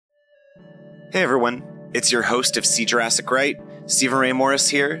Hey everyone, it's your host of See Jurassic Right, Stephen Ray Morris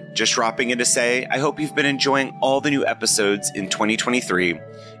here, just dropping in to say I hope you've been enjoying all the new episodes in 2023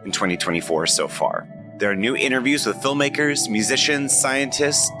 and 2024 so far. There are new interviews with filmmakers, musicians,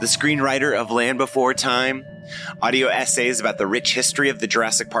 scientists, the screenwriter of Land Before Time, audio essays about the rich history of the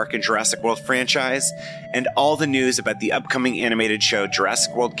Jurassic Park and Jurassic World franchise, and all the news about the upcoming animated show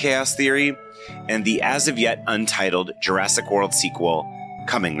Jurassic World Chaos Theory and the as-of-yet untitled Jurassic World sequel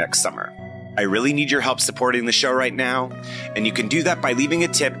coming next summer. I really need your help supporting the show right now, and you can do that by leaving a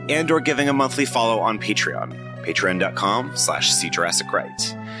tip and or giving a monthly follow on Patreon,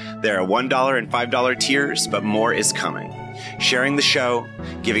 patreon.com/SeeJurassicRight. There are $1 and $5 tiers, but more is coming. Sharing the show,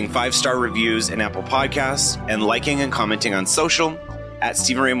 giving 5-star reviews in Apple Podcasts, and liking and commenting on social at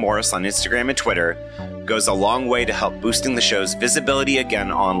Stephen Ray Morris on Instagram and Twitter goes a long way to help boosting the show's visibility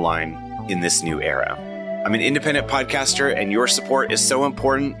again online in this new era. I'm an independent podcaster, and your support is so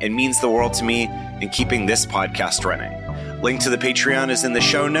important and means the world to me in keeping this podcast running. Link to the Patreon is in the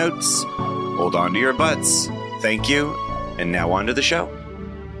show notes. Hold on to your butts. Thank you. And now on to the show.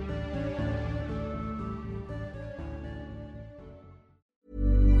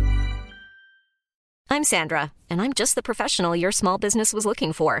 I'm Sandra, and I'm just the professional your small business was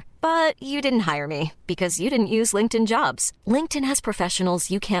looking for. But you didn't hire me because you didn't use LinkedIn Jobs. LinkedIn has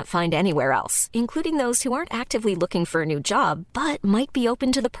professionals you can't find anywhere else, including those who aren't actively looking for a new job, but might be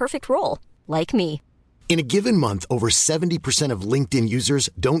open to the perfect role, like me. In a given month, over 70% of LinkedIn users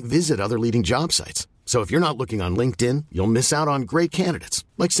don't visit other leading job sites. So if you're not looking on LinkedIn, you'll miss out on great candidates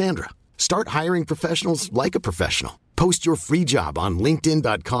like Sandra. Start hiring professionals like a professional. Post your free job on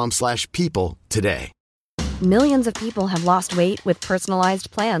linkedin.com/people today. Millions of people have lost weight with personalized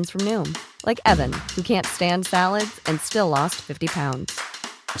plans from Noom. Like Evan, who can't stand salads and still lost 50 pounds.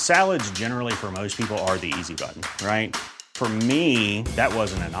 Salads generally for most people are the easy button, right? For me, that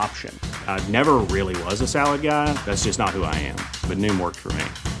wasn't an option. I never really was a salad guy. That's just not who I am. But Noom worked for me.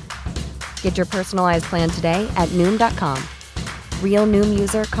 Get your personalized plan today at Noom.com. Real Noom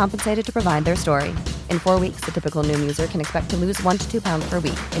user compensated to provide their story. In 4 weeks, the typical Noom user can expect to lose 1 to 2 pounds per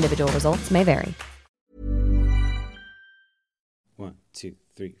week. Individual results may vary. 1, 2,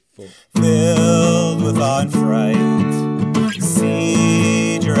 3, 4. Filled with awe and fright,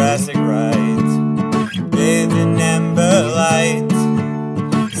 see Jurassic Right. Bathed in amber light,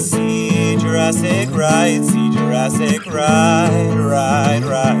 see Jurassic Right. See Jurassic Right, right,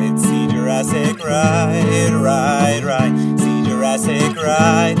 right. See Jurassic Right, right, right. See Jurassic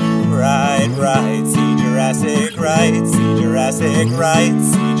Right, right, right. See Jurassic Right. See Jurassic Right.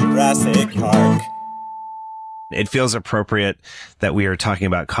 See Jurassic Park. It feels appropriate that we are talking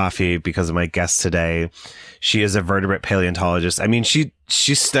about coffee because of my guest today. She is a vertebrate paleontologist. I mean,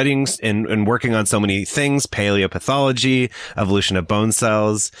 she's studying and working on so many things, paleopathology, evolution of bone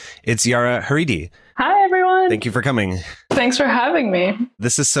cells. It's Yara Haridi. Hi, everyone. Thank you for coming. Thanks for having me.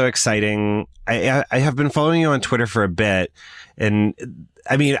 This is so exciting. I have been following you on Twitter for a bit, and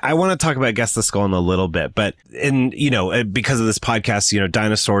I mean, I want to talk about Guess the Skull in a little bit, but because of this podcast,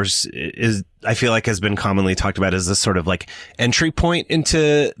 dinosaurs I feel like has been commonly talked about as this sort of like entry point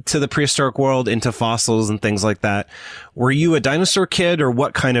into the prehistoric world, into fossils and things like that. Were you a dinosaur kid, or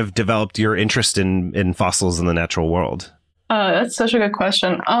what kind of developed your interest in fossils in the natural world? That's such a good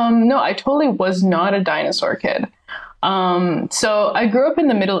question. No, I totally was not a dinosaur kid. So I grew up in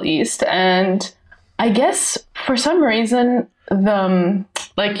the Middle East, and I guess for some reason,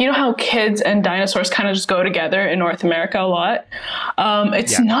 how kids and dinosaurs kind of just go together in North America a lot.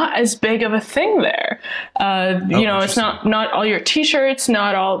 It's not as big of a thing there. It's not all your t-shirts,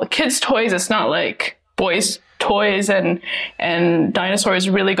 not all the kids' toys. It's not like boys' toys and dinosaurs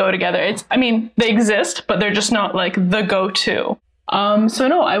really go together. They exist, but they're just not like the go-to. So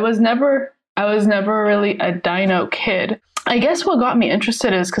no, I was never really a dino kid. I guess what got me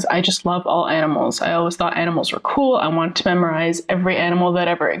interested is because I just love all animals. I always thought animals were cool. I wanted to memorize every animal that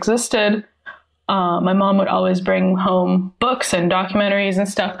ever existed. My mom would always bring home books and documentaries and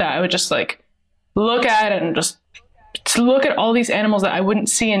stuff that I would just look at and just look at all these animals that I wouldn't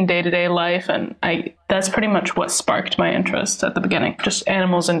see in day-to-day life. And that's pretty much what sparked my interest at the beginning, just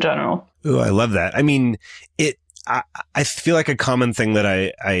animals in general. Ooh, I love that. I mean, I feel like a common thing that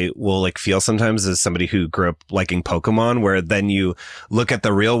I will feel sometimes is somebody who grew up liking Pokemon, where then you look at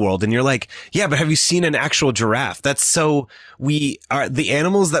the real world and you're like, yeah, but have you seen an actual giraffe? That's so the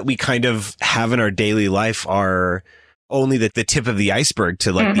animals that we kind of have in our daily life are only the tip of the iceberg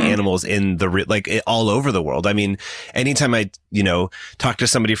to the animals in all over the world. I mean, anytime I, talk to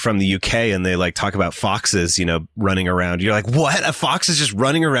somebody from the UK and they talk about foxes, running around, you're like, what? A fox is just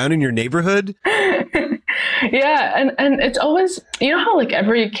running around in your neighborhood? Yeah, and it's always, you know how like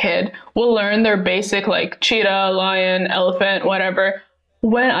every kid will learn their basic like cheetah, lion, elephant, whatever.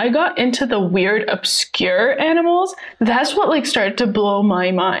 When I got into the weird, obscure animals, that's what like started to blow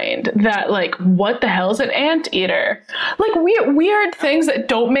my mind. That like, what the hell is an anteater? Like weird things that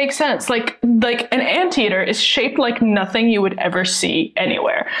don't make sense. Like an anteater is shaped like nothing you would ever see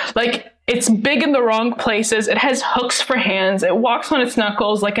anywhere. Like it's big in the wrong places. It has hooks for hands. It walks on its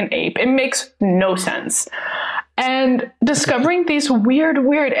knuckles like an ape. It makes no sense. And discovering these weird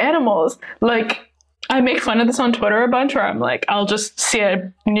animals, like, I make fun of this on Twitter a bunch where I'm like, I'll just see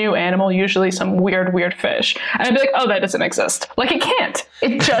a new animal, usually some weird fish. And I'd be like, oh, that doesn't exist. Like, it can't.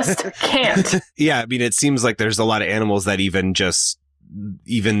 It just can't. Yeah, I mean, it seems like there's a lot of animals that even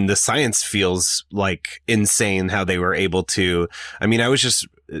the science feels like insane how they were able to. I mean, I was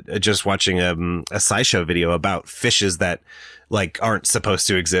just watching a SciShow video about fishes that like aren't supposed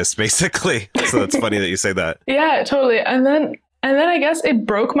to exist, basically. So it's funny that you say that. Yeah, totally. And then I guess it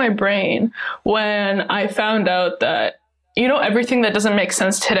broke my brain when I found out that, you know, everything that doesn't make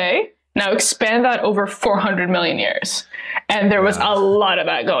sense today, now expand that over 400 million years. And there was a lot of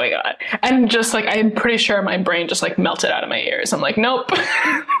that going on. And just like, I'm pretty sure my brain just like melted out of my ears. I'm like, nope,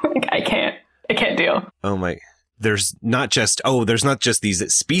 like, I can't deal. Oh my, there's not just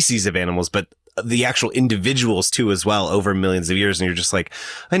these species of animals, but the actual individuals too, as well, over millions of years. And you're just like,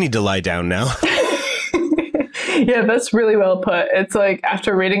 I need to lie down now. Yeah, that's really well put. It's like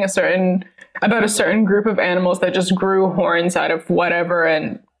after reading about a certain group of animals that just grew horns out of whatever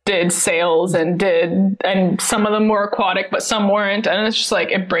and did sails and some of them were aquatic, but some weren't. And it's just like,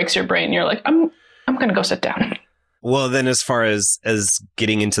 it breaks your brain. You're like, I'm going to go sit down. Well, then as far as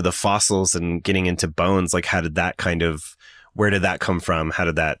getting into the fossils and getting into bones, like where did that come from? How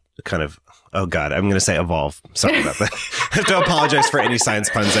did that kind of, oh God, I'm going to say evolve. Sorry about that. I have to apologize for any science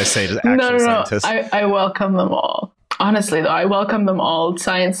puns I say to actual scientists. I welcome them all. Honestly, though, I welcome them all.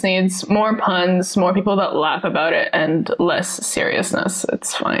 Science needs more puns, more people that laugh about it, and less seriousness.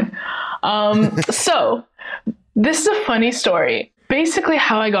 It's fine. So this is a funny story. Basically,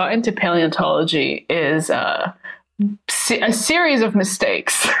 how I got into paleontology is a series of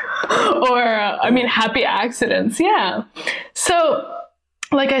mistakes or happy accidents. Yeah. So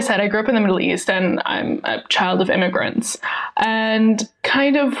like I said, I grew up in the Middle East and I'm a child of immigrants. And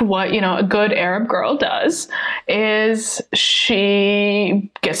kind of what, you know, a good Arab girl does is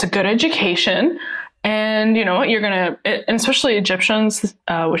she gets a good education. And you know what, and especially Egyptians,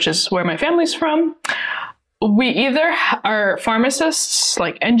 which is where my family's from, we either are pharmacists,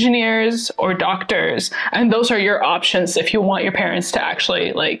 like engineers, or doctors, and those are your options if you want your parents to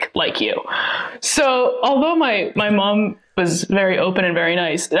actually like you. So although my mom was very open and very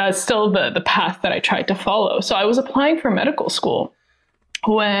nice, that's still the path that I tried to follow. So I was applying for medical school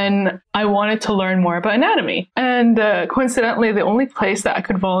when I wanted to learn more about anatomy. And coincidentally, the only place that I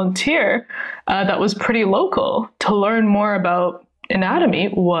could volunteer that was pretty local to learn more about anatomy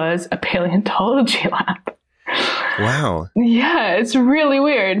was a paleontology lab. Wow. Yeah, it's really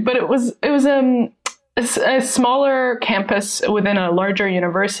weird, but it was a smaller campus within a larger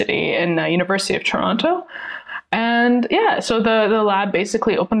university in University of Toronto. And yeah, so the lab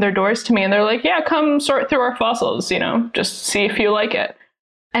basically opened their doors to me and they're like, yeah, come sort through our fossils, you know, just see if you like it.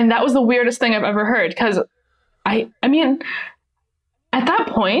 And that was the weirdest thing I've ever heard, because I mean, at that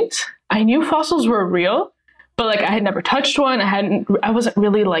point, I knew fossils were real, but like I had never touched one. I wasn't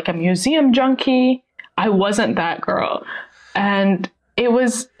really like a museum junkie. I wasn't that girl. And it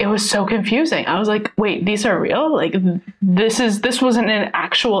was so confusing. I was like, wait, these are real? Like this wasn't an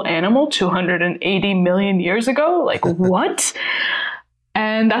actual animal 280 million years ago? Like what?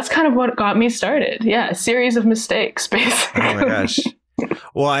 And that's kind of what got me started. Yeah, a series of mistakes, basically. Oh my gosh.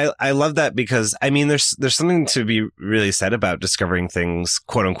 Well, I love that, because I mean, there's something to be really said about discovering things,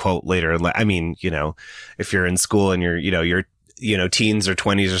 quote unquote, later. I mean, you know, if you're in school and you're teens or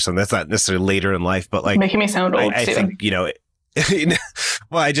 20s or something, that's not necessarily later in life, but like making me sound old. I think, you know,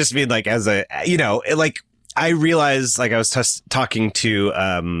 well, I just mean like as a, you know, like I realized, like I was talking to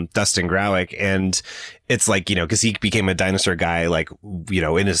Dustin Growick, and it's like, you know, because he became a dinosaur guy, like, you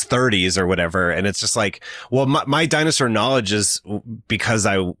know, in his 30s or whatever. And it's just like, well, my dinosaur knowledge is, because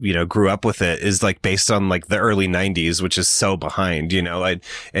I, you know, grew up with it, is like based on like the early 90s, which is so behind, you know,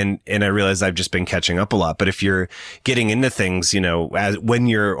 and I realize I've just been catching up a lot. But if you're getting into things, you know, when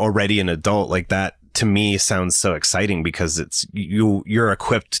you're already an adult, like that, to me sounds so exciting, because it's you're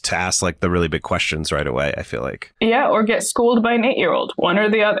equipped to ask like the really big questions right away, I feel like. Yeah, or get schooled by an 8-year-old, one or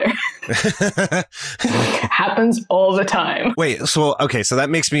the other. Happens all the time. Wait, so okay, so that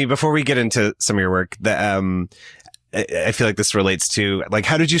makes me, before we get into some of your work, I feel like this relates to, like,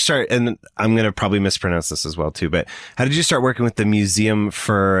 how did you start? And I'm going to probably mispronounce this as well too, but how did you start working with the Museum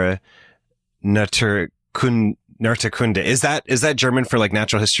for Naturkunde? Is that German for like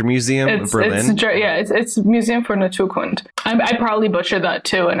Natural History Museum in Berlin? It's Museum for Naturkunde. I probably butchered that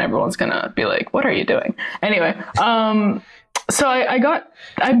too, and everyone's gonna be like, "What are you doing?" Anyway, so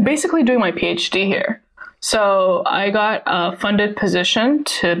I'm basically doing my PhD here. So I got a funded position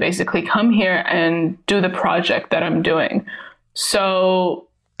to basically come here and do the project that I'm doing. So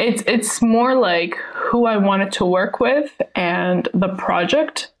it's more like who I wanted to work with and the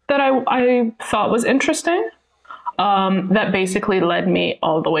project that I thought was interesting. That basically led me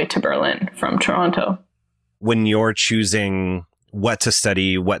all the way to Berlin from Toronto. When you're choosing what to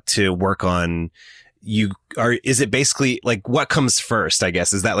study, what to work on, is it basically like what comes first, I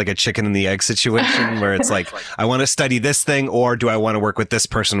guess? Is that like a chicken and the egg situation where it's like, I want to study this thing, or do I want to work with this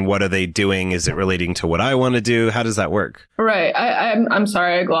person? What are they doing? Is it relating to what I want to do? How does that work? Right. I'm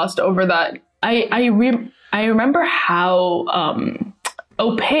sorry, I glossed over that. I remember how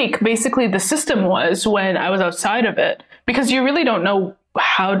opaque basically the system was when I was outside of it, because you really don't know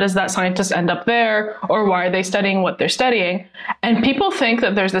how does that scientist end up there, or why are they studying what they're studying. And people think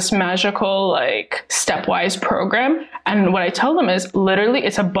that there's this magical like stepwise program, and what I tell them is literally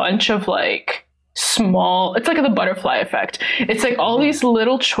it's a bunch of like small, it's like the butterfly effect. It's like all these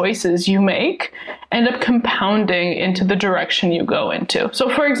little choices you make end up compounding into the direction you go into. So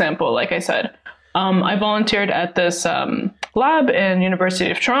for example, like I said, I volunteered at this lab in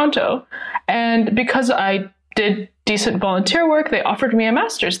University of Toronto, and because I did decent volunteer work, they offered me a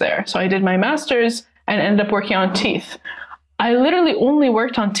master's there. So I did my master's and ended up working on teeth. I literally only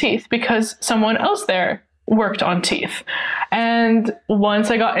worked on teeth because someone else there worked on teeth. And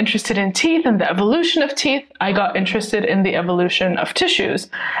once I got interested in teeth and the evolution of teeth, I got interested in the evolution of tissues.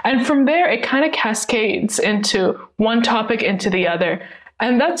 And from there, it kind of cascades into one topic into the other.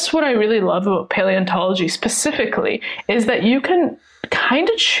 And that's what I really love about paleontology specifically, is that you can kind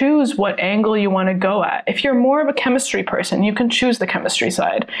of choose what angle you want to go at. If you're more of a chemistry person, you can choose the chemistry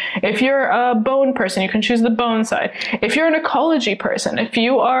side. If you're a bone person, you can choose the bone side. If you're an ecology person, if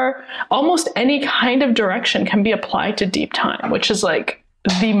you are, almost any kind of direction can be applied to deep time, which is like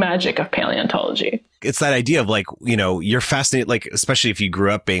the magic of paleontology. It's that idea of like, you know, you're fascinated, like, especially if you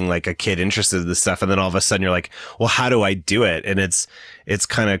grew up being like a kid interested in this stuff, and then all of a sudden you're like, well, how do I do it? And it's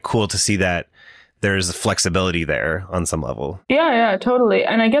kind of cool to see that there's a flexibility there on some level. Yeah, totally.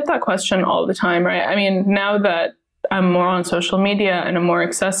 And I get that question all the time, right? I mean, now that I'm more on social media and I'm more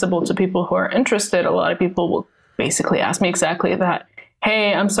accessible to people who are interested, a lot of people will basically ask me exactly that.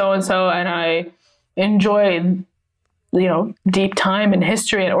 Hey, I'm so-and-so and I enjoy, you know, deep time in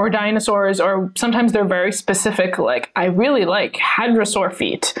history or dinosaurs, or sometimes they're very specific. Like, I really like hadrosaur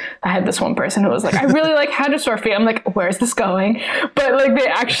feet. I had this one person who was like, I really like hadrosaur feet. I'm like, where's this going? But like, they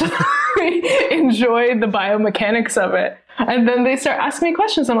actually enjoy the biomechanics of it. And then they start asking me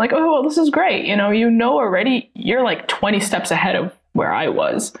questions. I'm like, oh, well, this is great. You know already you're like 20 steps ahead of where I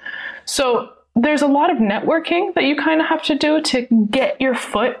was. So there's a lot of networking that you kind of have to do to get your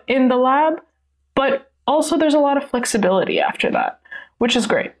foot in the lab. But also, there's a lot of flexibility after that, which is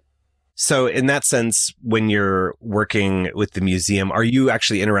great. So in that sense, when you're working with the museum, are you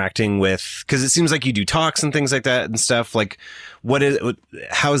actually interacting with, because it seems like you do talks and things like that and stuff, like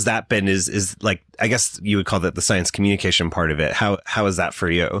how has that been? Is like, I guess you would call that the science communication part of it. How is that for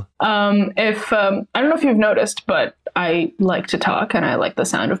you? I don't know if you've noticed, but I like to talk and I like the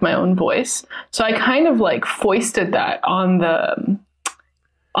sound of my own voice. So I kind of like foisted that on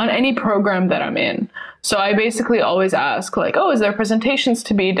any program that I'm in. So I basically always ask like, oh, is there presentations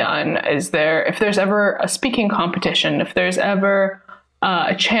to be done? If there's ever a speaking competition, if there's ever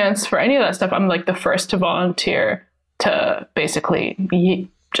a chance for any of that stuff, I'm like the first to volunteer to basically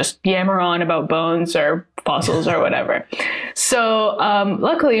just yammer on about bones or fossils or whatever. So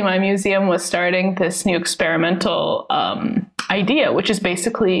luckily my museum was starting this new experimental idea, which is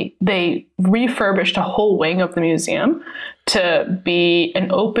basically they refurbished a whole wing of the museum to be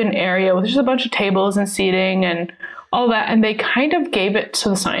an open area with just a bunch of tables and seating and all that. And they kind of gave it to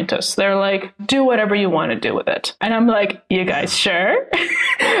the scientists. They're like, do whatever you want to do with it. And I'm like, you guys sure?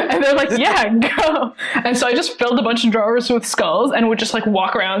 And they're like, yeah, go. And so I just filled a bunch of drawers with skulls and would just like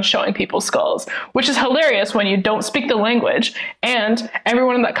walk around showing people skulls, which is hilarious when you don't speak the language. And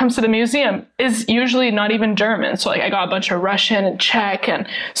everyone that comes to the museum is usually not even German. So like I got a bunch of Russian and Czech. And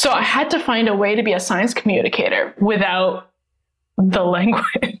so I had to find a way to be a science communicator without the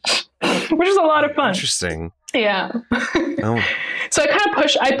language, which is a lot of fun. Interesting. Yeah. Oh. So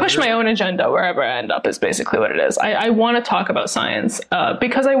I push my own agenda wherever I end up is basically what it is. I want to talk about science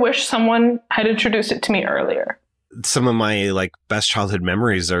because I wish someone had introduced it to me earlier. some of my like best childhood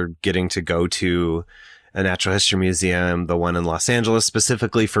memories are getting to go to a natural history museum, the one in Los Angeles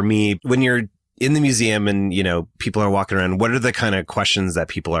specifically for me. When you're in the museum and, you know, people are walking around, what are the kind of questions that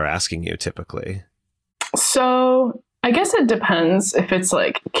people are asking you typically? So I guess it depends if it's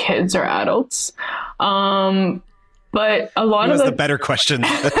like kids or adults. But a lot of the better question.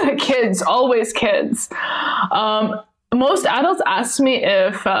 Kids, always kids. Most adults ask me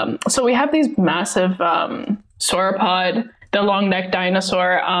if, so we have these massive sauropod, the long neck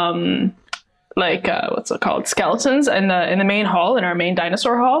dinosaur, what's it called? Skeletons in the main hall, in our main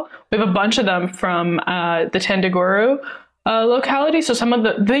dinosaur hall. We have a bunch of them from the Tendaguru locality. So some of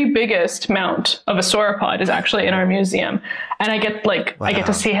the biggest mount of a sauropod is actually in our museum. And I get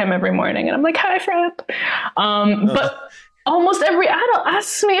to see him every morning and I'm like, hi, friend. But almost every adult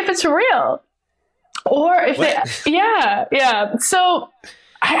asks me if it's real. Or if yeah. So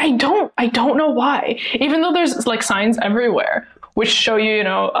I don't know why, even though there's like signs everywhere, which show you,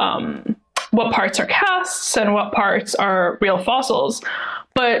 what parts are casts and what parts are real fossils.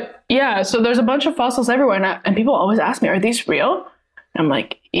 But yeah, so there's a bunch of fossils everywhere. And people always ask me, are these real? And I'm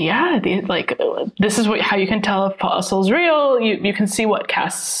like, yeah, this is how you can tell if fossil's real. You can see what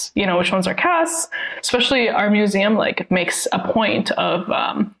casts, which ones are casts. Especially our museum makes a point of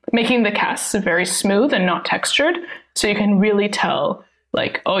making the casts very smooth and not textured. So you can really tell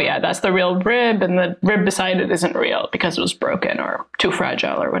oh yeah, that's the real rib and the rib beside it isn't real because it was broken or too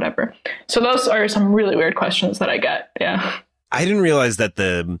fragile or whatever. So those are some really weird questions that I get. Yeah. I didn't realize that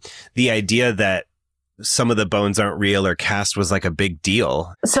the idea that some of the bones aren't real or cast was like a big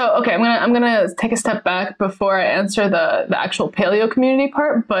deal. So, okay, I'm gonna take a step back before I answer the actual paleo community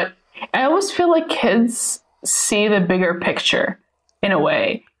part, but I always feel like kids see the bigger picture in a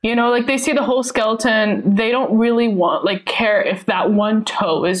way. They see the whole skeleton. They don't really care if that one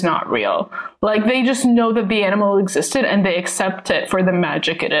toe is not real. They just know that the animal existed and they accept it for the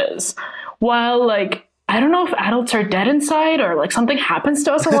magic it is. While I don't know if adults are dead inside or something happens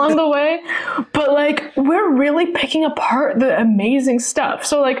to us along the way, but we're really picking apart the amazing stuff.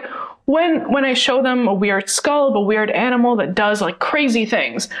 So when I show them a weird skull of a weird animal that does crazy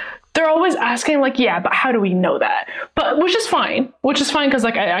things, they're always asking yeah, but how do we know that? But which is fine because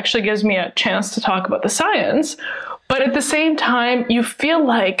it actually gives me a chance to talk about the science. But at the same time, you feel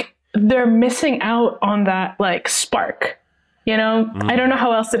like they're missing out on that spark. I don't know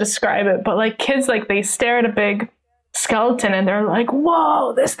how else to describe it, but kids, they stare at a big skeleton and they're like,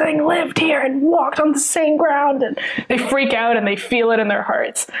 whoa, this thing lived here and walked on the same ground, and they freak out and they feel it in their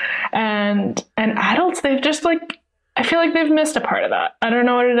hearts. And adults, they've just I feel like they've missed a part of that. I don't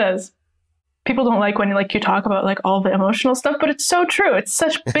know what it is. People don't like when you talk about all the emotional stuff, but it's so true. It's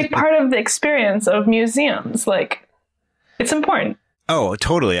such a big part of the experience of museums. It's important. Oh,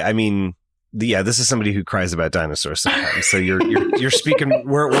 totally. I mean, yeah, this is somebody who cries about dinosaurs sometimes. So you're speaking.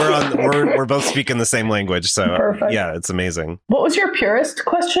 We're both speaking the same language. So perfect. Yeah, it's amazing. What was your purest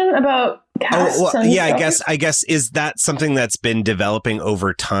question about casts? Oh, well, yeah, I guess is that something that's been developing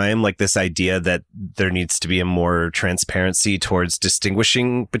over time? This idea that there needs to be a more transparency towards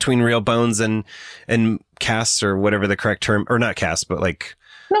distinguishing between real bones and casts, or whatever the correct term, or not casts, but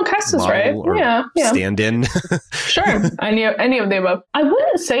no, cast is right. Yeah. Stand-in. Sure. Any of the above. I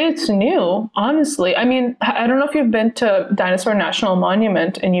wouldn't say it's new, honestly. I mean, I don't know if you've been to Dinosaur National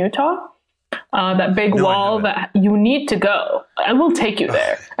Monument in Utah. That big wall that you need to go. I will take you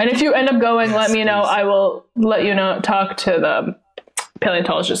there. And if you end up going, let me know. I will let you know. Talk to the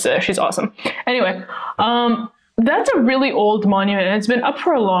paleontologist there. She's awesome. Anyway, that's a really old monument and it's been up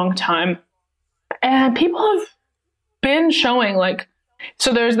for a long time. And people have been showing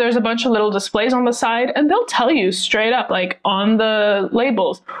so there's a bunch of little displays on the side, and they'll tell you straight up, on the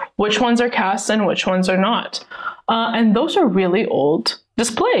labels, which ones are casts and which ones are not. And those are really old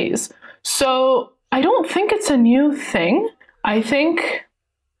displays. So I don't think it's a new thing. I think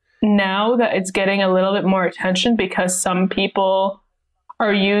now that it's getting a little bit more attention because some people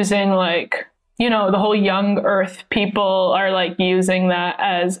are using the whole young earth people are using that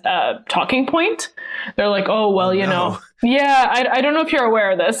as a talking point. They're oh, well, know. Yeah, I don't know if you're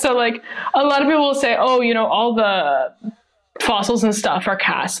aware of this. So a lot of people will say, oh, all the fossils and stuff are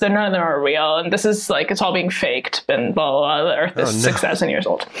cast. None of them are real. And this is it's all being faked and blah, blah, blah. The earth is 6,000 years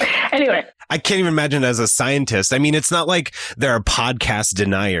old. Anyway. I can't even imagine as a scientist. I mean, it's not like there are podcast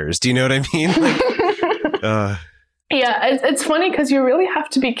deniers. Do you know what I mean? Yeah, it's funny because you really have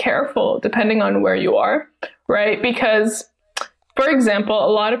to be careful depending on where you are, right? Because, for example,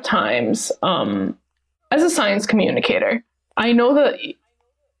 a lot of times, as a science communicator, I know that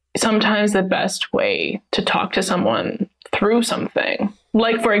sometimes the best way to talk to someone through something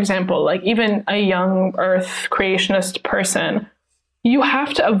like, for example, like even a young Earth creationist person, you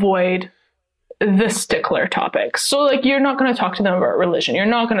have to avoid the stickler topics. So like, you're not going to talk to them about religion. You're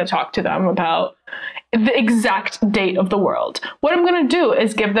not going to talk to them about the exact date of the world. What I'm going to do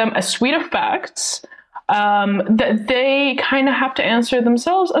is give them a suite of facts that they kind of have to answer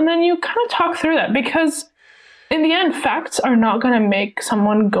themselves. And then you kind of talk through that, because in the end, facts are not going to make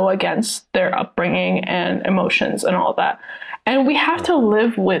someone go against their upbringing and emotions and all that. And we have to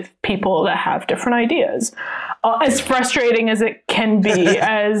live with people that have different ideas. As frustrating as it can be,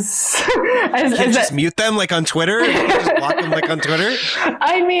 as just mute them like on Twitter. Just block them like on Twitter.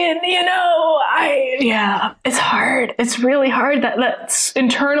 I mean, it's hard. It's really hard. That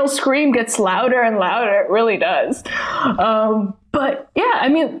internal scream gets louder and louder. It really does. But yeah, I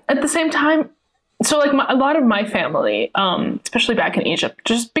mean, at the same time, so like a lot of my family, especially back in Egypt,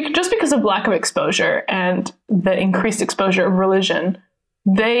 just because of lack of exposure and the increased exposure of religion,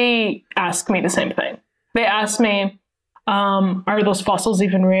 they ask me the same thing. They ask me, are those fossils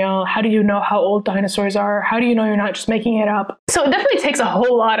even real? How do you know how old dinosaurs are? How do you know you're not just making it up? So it definitely takes a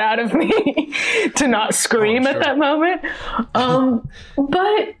whole lot out of me to not scream at that moment.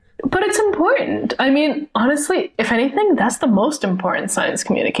 But it's important. I mean, honestly, if anything, that's the most important science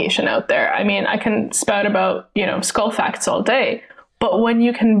communication out there. I mean, I can spout about, skull facts all day, but when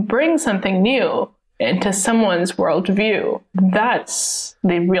you can bring something new into someone's worldview, that's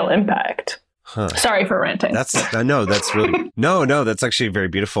the real impact. Huh. Sorry for ranting. That's actually very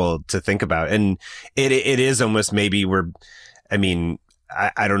beautiful to think about. And it is almost maybe I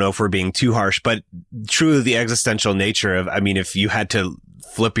don't know if we're being too harsh, but truly the existential nature of, if you had to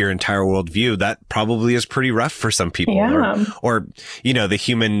flip your entire worldview, that probably is pretty rough for some people. Yeah. Or, the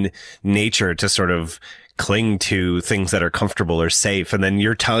human nature to sort of cling to things that are comfortable or safe. And then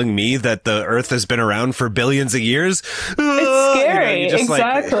you're telling me that the Earth has been around for billions of years? It's scary. You just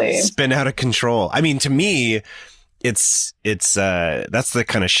exactly. Spin out of control. I mean, to me, it's that's the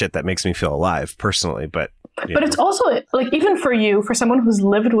kind of shit that makes me feel alive personally. But it's also like, even for you, for someone who's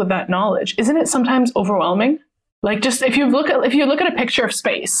lived with that knowledge, isn't it sometimes overwhelming? Like, just if you look at a picture of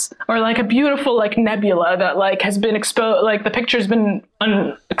space, or like a beautiful like nebula that like has been exposed, like the picture's been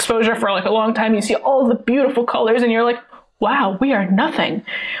on exposure for like a long time, you see all the beautiful colors and you're like, wow, we are nothing.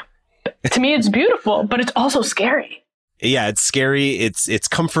 To me, it's beautiful, but it's also scary. Yeah, it's scary. It's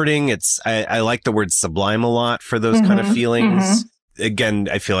comforting. I like the word sublime a lot for those kind of feelings. Mm-hmm. Again,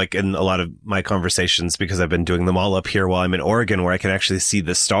 I feel like in a lot of my conversations, because I've been doing them all up here while I'm in Oregon, where I can actually see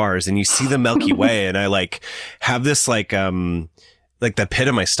the stars and you see the Milky Way, and I like have this like the pit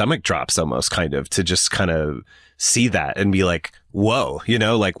of my stomach drops almost, kind of, to just kind of see that and be like, whoa,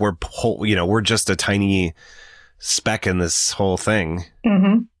 like we're just a tiny speck in this whole thing.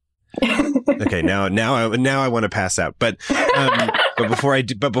 Mm-hmm. Okay, now I want to pass out, but before I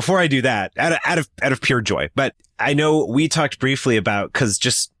do that, out of pure joy. But I know we talked briefly about, because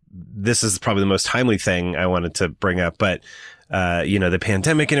just this is probably the most timely thing I wanted to bring up, but the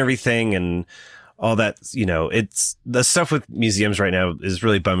pandemic and everything and all that, it's the stuff with museums right now is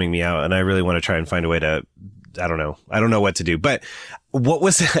really bumming me out, and I really want to try and find a way to, I don't know what to do. But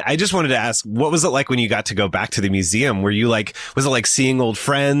I just wanted to ask, what was it like when you got to go back to the museum? Were you like, was it like seeing old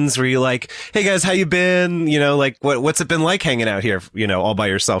friends? Were you like, hey guys, how you been? Like what's it been like hanging out here, all by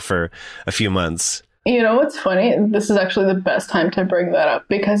yourself for a few months? What's funny? This is actually the best time to bring that up,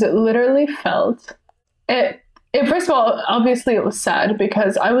 because it literally felt it. First of all, obviously it was sad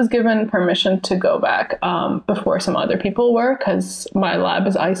because I was given permission to go back before some other people were, because my lab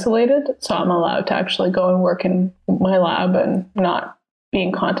is isolated. So I'm allowed to actually go and work in my lab and not be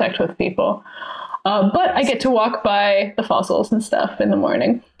in contact with people. But I get to walk by the fossils and stuff in the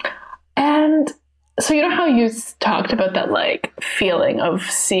morning. And so how you talked about that like feeling of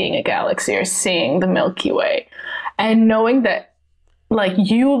seeing a galaxy or seeing the Milky Way, and knowing that like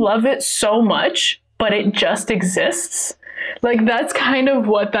you love it so much, but it just exists. Like, that's kind of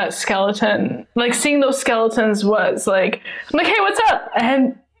what that skeleton, like seeing those skeletons was like. I'm like, hey, what's up?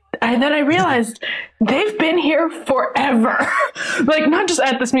 And then I realized they've been here forever. Like, not just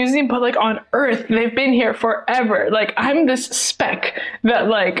at this museum, but like on Earth, they've been here forever. Like, I'm this speck that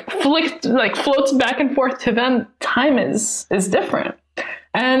like floats back and forth. To them, time is different.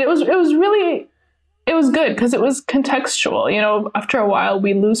 And it was good because it was contextual. After a while,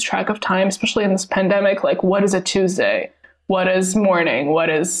 we lose track of time, especially in this pandemic. Like, what is a Tuesday? What is morning? What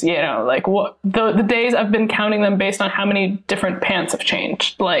is, like what the days I've been counting them based on how many different pants have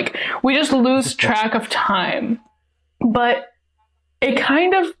changed. Like, we just lose track of time. But it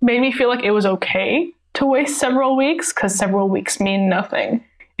kind of made me feel like it was okay to waste several weeks, because several weeks mean nothing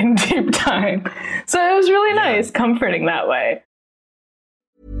in deep time. So it was really nice, comforting that way.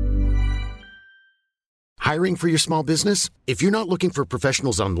 Hiring for your small business? If you're not looking for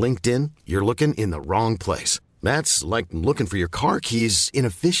professionals on LinkedIn, you're looking in the wrong place. That's like looking for your car keys in a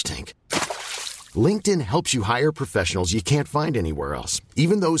fish tank. LinkedIn helps you hire professionals you can't find anywhere else,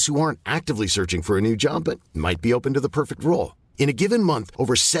 even those who aren't actively searching for a new job but might be open to the perfect role. In a given month,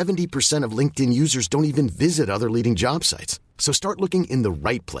 over 70% of LinkedIn users don't even visit other leading job sites. So start looking in the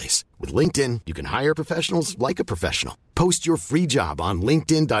right place. With LinkedIn, you can hire professionals like a professional. Post your free job on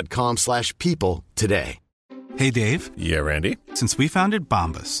linkedin.com/people today. Hey, Dave. Yeah, Randy. Since we founded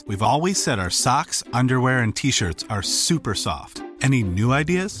Bombas, we've always said our socks, underwear, and T-shirts are super soft. Any new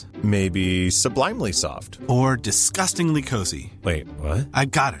ideas? Maybe sublimely soft. Or disgustingly cozy. Wait, what? I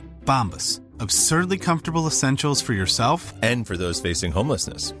got it. Bombas. Absurdly comfortable essentials for yourself and for those facing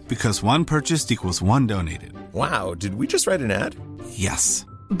homelessness. Because one purchased equals one donated. Wow, did we just write an ad? Yes.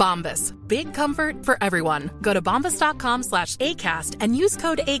 Bombas. Big comfort for everyone. Go to bombas.com/ACAST and use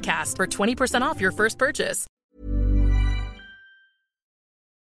code ACAST for 20% off your first purchase.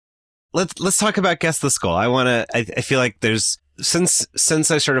 Let's talk about Guess the Skull. I feel like there's since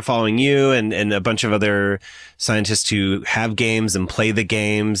I started following you and a bunch of other scientists who have games and play the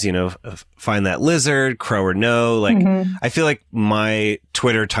games, you know, Find That Lizard, Crow or No, like I feel like my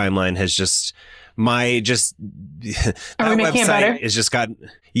Twitter timeline has just that website is just gotten.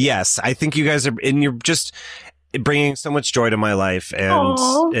 Yes, I think you guys are, and you're just bringing so much joy to my life.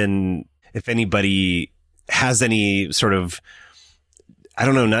 And if anybody has any sort of, I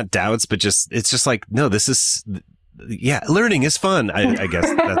don't know, not doubts, but it's just like, no, this is, learning is fun. I guess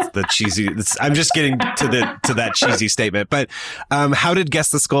that's the cheesy. I'm just getting to that cheesy statement. But how did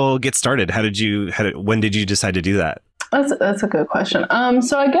Guess the Skull get started? When did you decide to do that? That's a good question.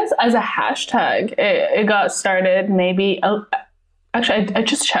 So I guess as a hashtag, it got started maybe. Actually, I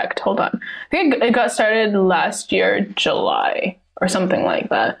just checked. Hold on. I think it got started last year, July or something like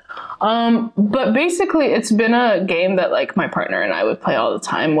that. But basically, it's been a game that like my partner and I would play all the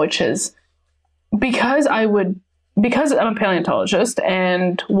time, which is because I'm a paleontologist,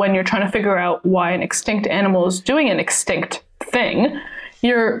 and when you're trying to figure out why an extinct animal is doing an extinct thing,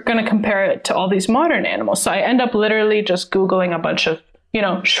 you're going to compare it to all these modern animals. So I end up literally just Googling a bunch of,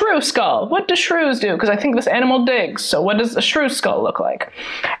 shrew skull. What do shrews do? Because I think this animal digs. So what does a shrew skull look like?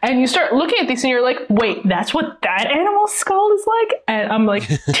 And you start looking at these and you're like, wait, that's what that animal's skull is like? And I'm like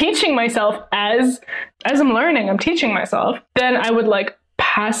teaching myself as I'm learning, I'm teaching myself. Then I would like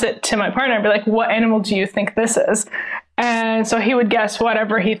pass it to my partner and be like, what animal do you think this is? And so he would guess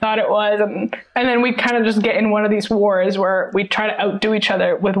whatever he thought it was. And then we'd kind of just get in one of these wars where we try to outdo each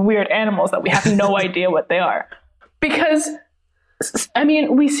other with weird animals that we have no idea what they are. Because, I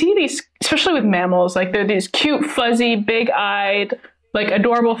mean, we see these, especially with mammals, like they're these cute, fuzzy, big-eyed, like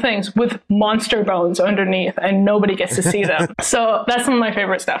adorable things with monster bones underneath, and nobody gets to see them. So that's some of my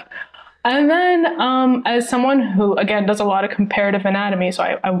favorite stuff. And then as someone who, again, does a lot of comparative anatomy,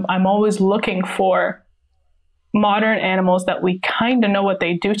 so I'm always looking for modern animals that we kind of know what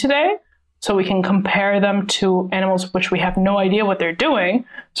they do today, so we can compare them to animals which we have no idea what they're doing.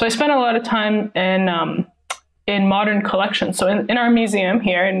 So I spent a lot of time in modern collections. So in our museum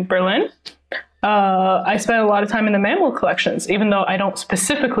here in Berlin, I spent a lot of time in the mammal collections, even though I don't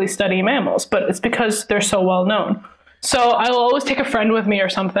specifically study mammals, but it's because they're so well known. So I will always take a friend with me or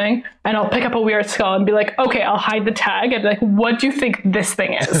something, and I'll pick up a weird skull and be like, okay, I'll hide the tag and be like, what do you think this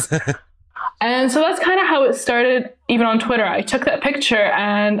thing is? And so that's kind of how it started, even on Twitter. I took that picture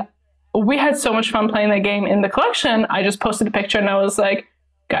and we had so much fun playing that game in the collection. I just posted a picture and I was like,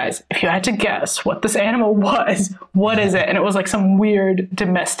 guys, if you had to guess what this animal was, what is it? And it was like some weird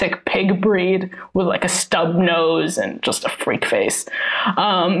domestic pig breed with like a stub nose and just a freak face.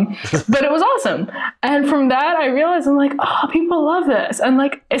 But it was awesome. And from that, I realized I'm like, oh, people love this. And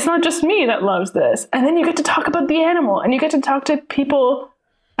like, it's not just me that loves this. And then you get to talk about the animal and you get to talk to people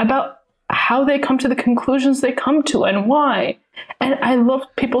about how they come to the conclusions they come to and why. And I love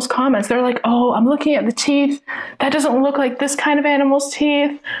people's comments. They're like, oh, I'm looking at the teeth. That doesn't look like this kind of animal's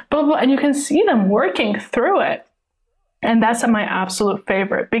teeth, blah, blah. And you can see them working through it. And that's my absolute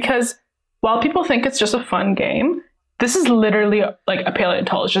favorite, because while people think it's just a fun game, this is literally like a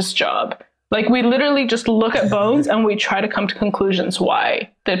paleontologist's job. Like we literally just look at bones and we try to come to conclusions why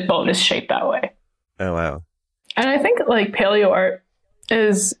the bone is shaped that way. Oh, wow. And I think like paleo art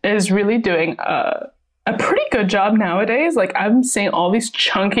is really doing a pretty good job nowadays. Like I'm seeing all these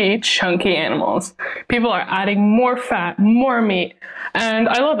chunky animals. People are adding more fat, more meat. And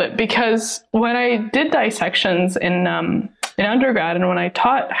I love it, because when I did dissections in undergrad and when I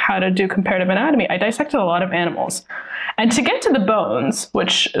taught how to do comparative anatomy, I dissected a lot of animals. And to get to the bones,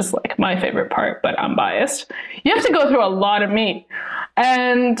 which is like my favorite part, but I'm biased, you have to go through a lot of meat.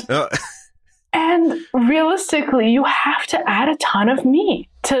 And And realistically, you have to add a ton of meat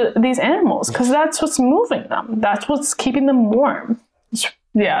to these animals because that's what's moving them. That's what's keeping them warm.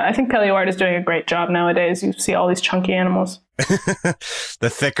 Yeah, I think PaleoArt is doing a great job nowadays. You see all these chunky animals. The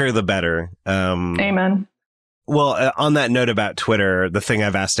thicker, the better. Amen. Well, on that note about Twitter, the thing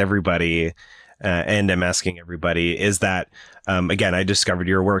I've asked everybody, and I'm asking everybody, is that, again, I discovered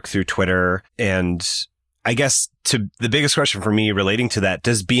your work through Twitter. And I guess the biggest question for me relating to that,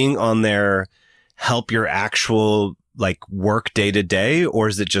 does being on there help your actual work day to day, or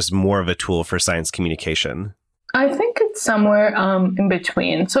is it just more of a tool for science communication? I think it's somewhere in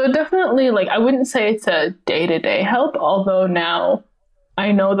between. So definitely, I wouldn't say it's a day-to-day help, although now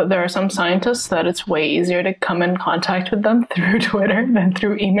I know that there are some scientists that it's way easier to come in contact with them through Twitter than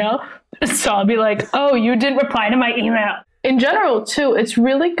through email. So I'll be like, oh, you didn't reply to my email. In general, too, it's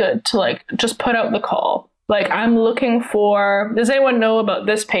really good to just put out the call. I'm looking for, does anyone know about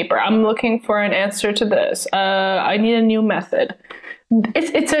this paper? I'm looking for an answer to this. I need a new method.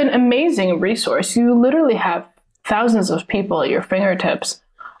 It's an amazing resource. You literally have thousands of people at your fingertips.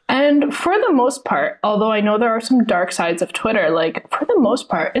 And for the most part, although I know there are some dark sides of Twitter, for the most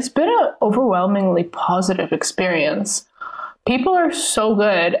part, it's been an overwhelmingly positive experience. People are so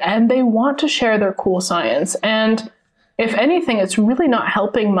good and they want to share their cool science. And if anything, it's really not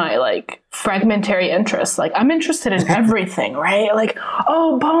helping my fragmentary interests. I'm interested in everything, right?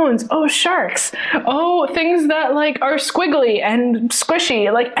 Oh, bones, oh, sharks, oh, things that are squiggly and squishy,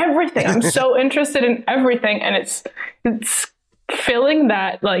 everything. I'm so interested in everything, and it's filling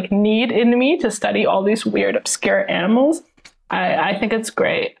that need in me to study all these weird, obscure animals. I think it's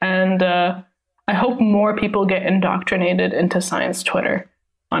great, and I hope more people get indoctrinated into science Twitter.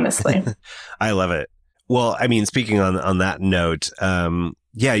 Honestly, I love it. Well, I mean, speaking on that note, I've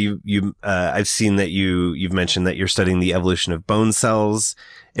seen that you've mentioned that you're studying the evolution of bone cells.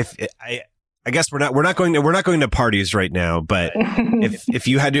 I guess we're not going to parties right now, but if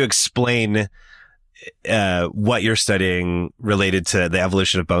you had to explain what you're studying related to the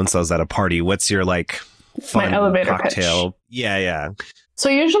evolution of bone cells at a party, what's your fun my elevator cocktail? Pitch. Yeah. So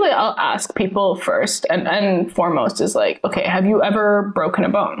usually I'll ask people first and foremost is okay, have you ever broken a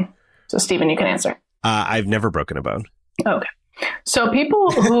bone? So Stephen, you can answer. I've never broken a bone. Okay. So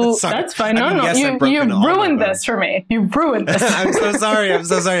people who, that's fine. No, you've ruined this for me. You've ruined this. I'm so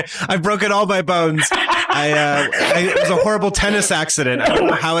sorry. I've broken all my bones. It was a horrible tennis accident. I don't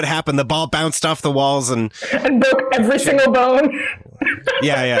know how it happened. The ball bounced off the walls and broke every single bone.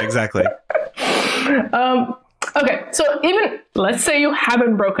 Yeah, exactly. Okay, so even let's say you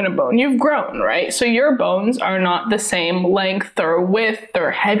haven't broken a bone, you've grown, right? So your bones are not the same length or width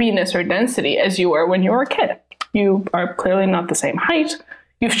or heaviness or density as you were when you were a kid. You are clearly not the same height.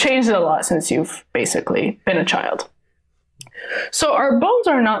 You've changed a lot since you've basically been a child. So our bones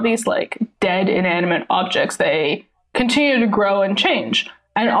are not these dead inanimate objects. They continue to grow and change.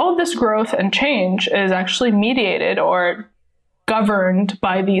 And all this growth and change is actually mediated or governed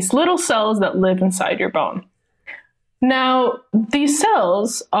by these little cells that live inside your bone. Now, these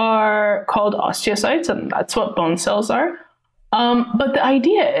cells are called osteocytes, and that's what bone cells are. But the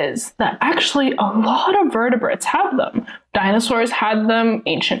idea is that actually a lot of vertebrates have them. Dinosaurs had them,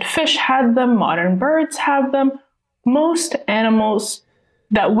 ancient fish had them, modern birds have them. Most animals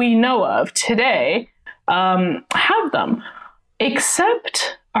that we know of today have them,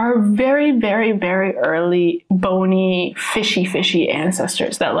 except our very, very, very early bony, fishy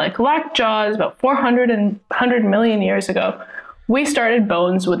ancestors that lacked jaws about 100 million years ago. We started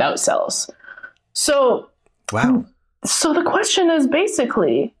bones without cells. So, wow. So the question is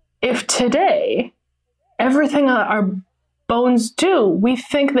basically, if today everything our bones do, we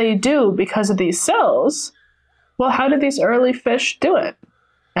think they do because of these cells, well, how did these early fish do it?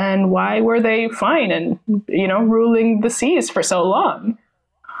 And why were they fine and, ruling the seas for so long?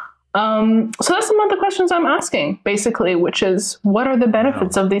 So that's some of the questions I'm asking, basically, which is, what are the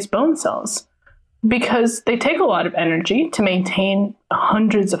benefits of these bone cells? Because they take a lot of energy to maintain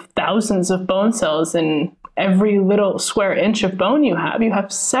hundreds of thousands of bone cells in every little square inch of bone you have. You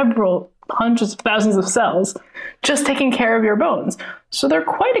have several hundreds of thousands of cells just taking care of your bones. So they're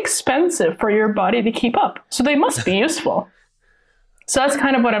quite expensive for your body to keep up. So they must be useful. So that's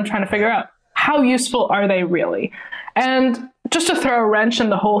kind of what I'm trying to figure out. How useful are they really? And just to throw a wrench in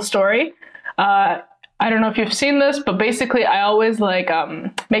the whole story, I don't know if you've seen this, but basically I always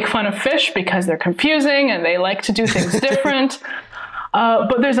make fun of fish because they're confusing and they like to do things different.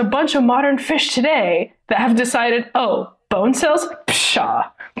 But there's a bunch of modern fish today that have decided, oh, bone cells? Pshaw,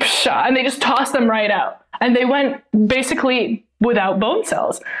 pshaw. And they just toss them right out. And they went basically without bone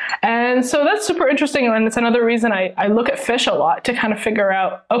cells. And so that's super interesting. And it's another reason I look at fish a lot to kind of figure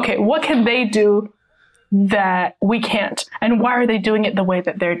out, okay, what can they do that we can't? And why are they doing it the way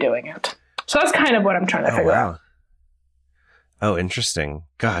that they're doing it? So that's kind of what I'm trying to figure out. Oh, interesting.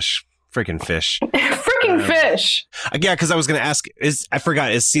 Gosh, freaking fish. Freaking fish. Yeah, because I was going to ask, I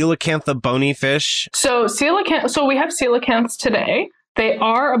forgot, is coelacanth a bony fish? So we have coelacanths today. They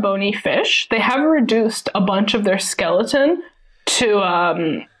are a bony fish. They have reduced a bunch of their skeleton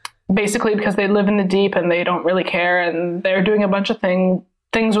to basically because they live in the deep and they don't really care, and they're doing a bunch of things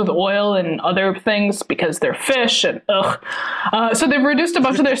with oil and other things because they're fish and so they've reduced a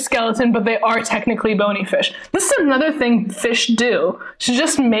bunch of their skeleton, but they are technically bony fish. This is another thing fish do to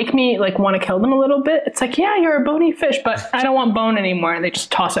just make me like want to kill them a little bit. It's like, yeah, you're a bony fish, but I don't want bone anymore, and they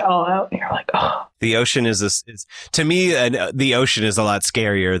just toss it all out, and you're like, oh. The ocean is to me, the ocean is a lot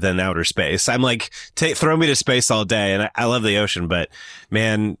scarier than outer space. I'm like, throw me to space all day, and I love the ocean, but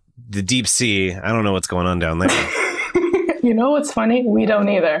man, the deep sea, I don't know what's going on down there. You know what's funny? We don't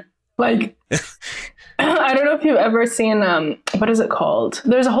either. Like, I don't know if you've ever seen, what is it called?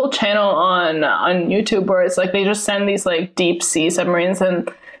 There's a whole channel on YouTube where it's like they just send these like deep sea submarines,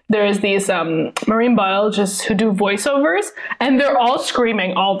 and there's these marine biologists who do voiceovers, and they're all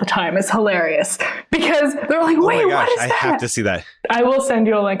screaming all the time. It's hilarious because they're like, wait, what is that? I have to see that. I will send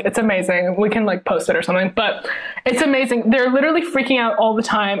you a link. It's amazing. We can like post it or something, but it's amazing. They're literally freaking out all the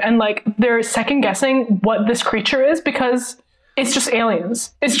time, and like they're second guessing what this creature is because it's just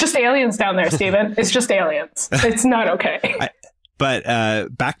aliens. It's just aliens down there, Stephen. It's just aliens. It's not okay. But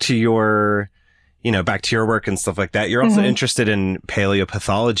back to your work and stuff like that. You're also interested in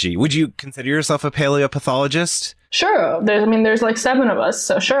paleopathology. Would you consider yourself a paleopathologist? Sure. There's like 7 of us,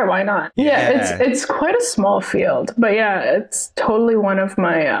 so sure, why not? Yeah, it's quite a small field, but yeah, it's totally one of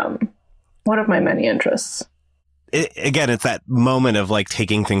my many interests. Again, it's that moment of like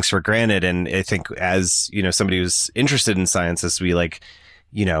taking things for granted, and I think as somebody who's interested in sciences, we like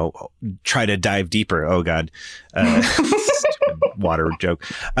try to dive deeper. Oh God. Water joke.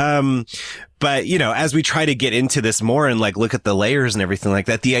 But as we try to get into this more and like look at the layers and everything like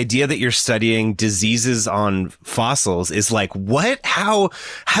that, the idea that you're studying diseases on fossils is like, what? How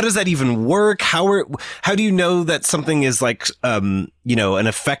does that even work? How do you know that something is like, an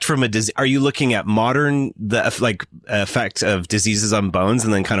effect from a disease? Are you looking at the effect of diseases on bones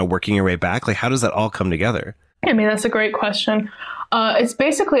and then kind of working your way back? Like, how does that all come together? That's a great question. It's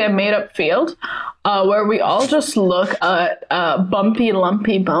basically a made-up field where we all just look at bumpy,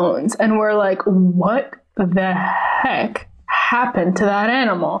 lumpy bones, and we're like, what the heck happened to that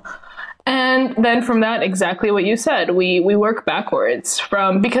animal? And then from that, exactly what you said, we work backwards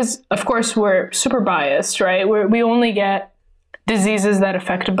because, of course, we're super biased, right? We only get diseases that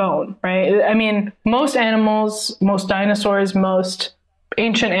affect bone, right? I mean, most animals, most dinosaurs, most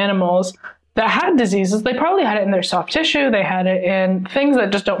ancient animals that had diseases, they probably had it in their soft tissue. They had it in things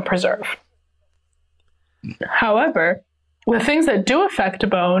that just don't preserve. However, with things that do affect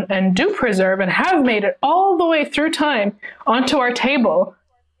bone and do preserve and have made it all the way through time onto our table,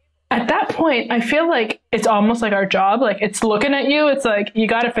 at that point, I feel like it's almost like our job. Like it's looking at you. It's like, you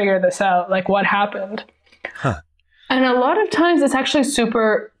got to figure this out. Like what happened? Huh. And a lot of times it's actually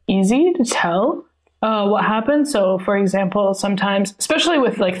super easy to tell what happened. So for example, sometimes, especially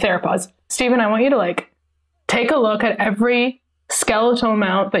with like theropods, Stephen, I want you to like take a look at every skeletal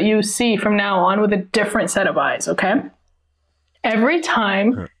mount that you see from now on with a different set of eyes, okay? Every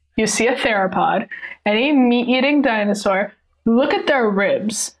time you see a theropod, any meat-eating dinosaur, look at their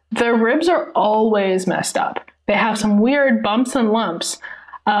ribs. Their ribs are always messed up. They have some weird bumps and lumps.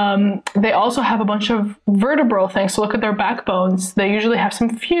 They also have a bunch of vertebral things. So look at their backbones. They usually have some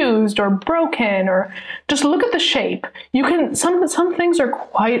fused or broken, or just look at the shape. Some things are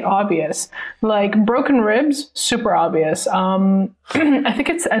quite obvious, like broken ribs, super obvious. I think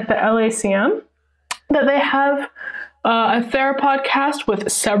it's at the LACM that they have a theropod cast with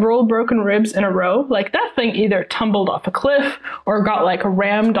several broken ribs in a row. Like that thing either tumbled off a cliff or got like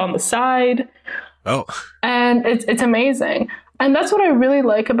rammed on the side. Oh, and it's amazing. And that's what I really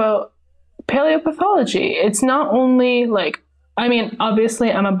like about paleopathology. It's not only like,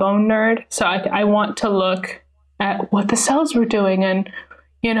 obviously I'm a bone nerd, so I want to look at what the cells were doing and,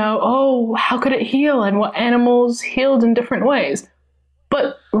 how could it heal and what animals healed in different ways.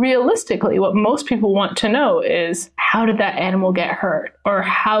 But realistically, what most people want to know is, how did that animal get hurt? Or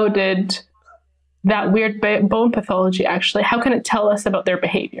how did that weird bone pathology how can it tell us about their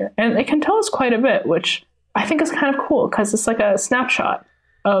behavior? And it can tell us quite a bit, which I think is kind of cool because it's like a snapshot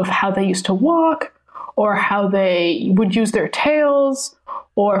of how they used to walk or how they would use their tails.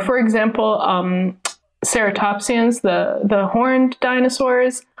 Or, for example, ceratopsians, the horned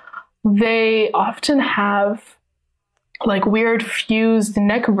dinosaurs, they often have like weird fused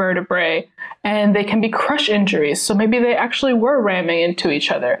neck vertebrae, and they can be crush injuries. So maybe they actually were ramming into each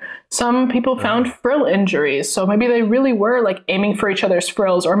other. Some people found frill injuries. So maybe they really were like aiming for each other's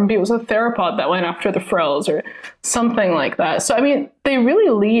frills, or maybe it was a theropod that went after the frills or something like that. So, I mean, they really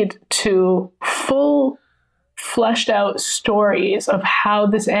lead to full fleshed out stories of how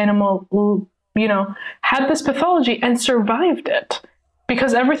this animal, you know, had this pathology and survived it.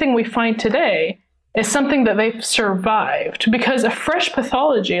 Because everything we find today is something that they've survived, because a fresh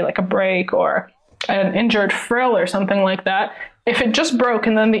pathology like a break or an injured frill or something like that, if it just broke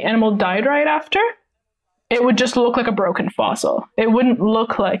and then the animal died right after, it would just look like a broken fossil. It wouldn't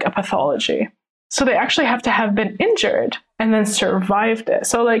look like a pathology. So they actually have to have been injured and then survived it.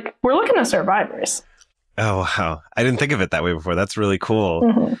 So like, we're looking at survivors. Oh, wow. I didn't think of it that way before. That's really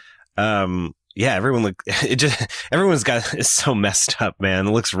cool. Yeah, everyone's got is so messed up, man.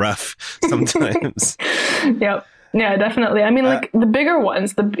 It looks rough sometimes. Yep. Yeah, definitely. I mean, like the bigger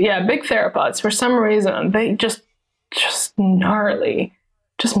ones, big theropods, for some reason, they just gnarly,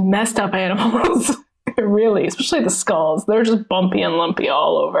 just messed up animals. Really, especially the skulls. They're just bumpy and lumpy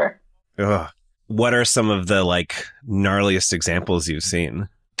all over. Ugh. What are some of the like gnarliest examples you've seen?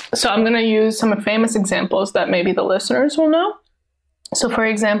 So I'm going to use some famous examples that maybe the listeners will know. So, for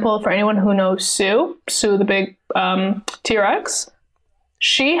example, for anyone who knows Sue, the big T-Rex,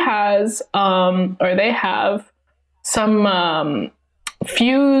 she has, or they have, some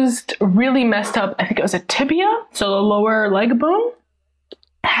fused, really messed up, I think it was a tibia, so the lower leg bone,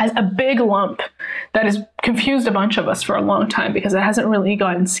 has a big lump that has confused a bunch of us for a long time because it hasn't really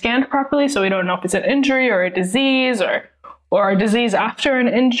gotten scanned properly, so we don't know if it's an injury or a disease or a disease after an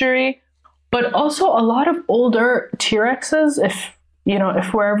injury. But also a lot of older T-Rexes, if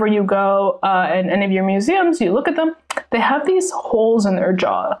wherever you go in any of your museums, you look at them, they have these holes in their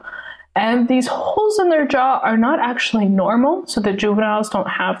jaw. And these holes in their jaw are not actually normal, so the juveniles don't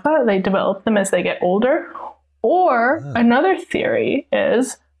have that. They develop them as they get older. Or another theory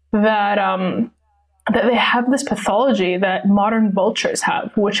is that that they have this pathology that modern vultures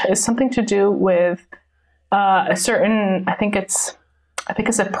have, which is something to do with a certain, I think it's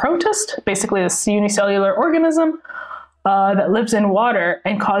a protist, basically this unicellular organism that lives in water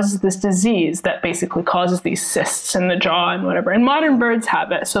and causes this disease that basically causes these cysts in the jaw and whatever. And modern birds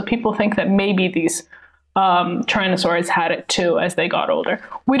have it, so people think that maybe these tyrannosaurs had it too as they got older.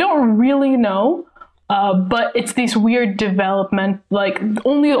 We don't really know, but it's these weird development, like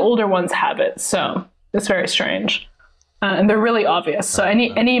only the older ones have it, so it's very strange. And they're really obvious. So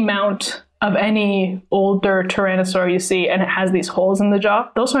any mount of any older tyrannosaur you see and it has these holes in the jaw,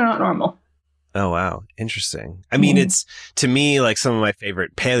 those are not normal. Oh, wow. Interesting. I mean, it's, to me, like some of my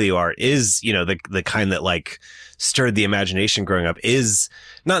favorite paleo art is, the kind that like stirred the imagination growing up, is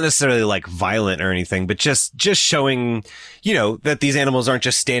not necessarily like violent or anything, but just showing, that these animals aren't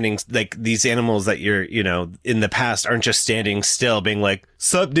just standing, like these animals that you're, in the past aren't just standing still being like,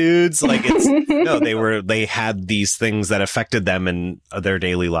 sup dudes? Like it's, no, they had these things that affected them in their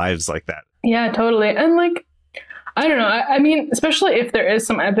daily lives like that. Yeah, totally. And like, I don't know. I mean, especially if there is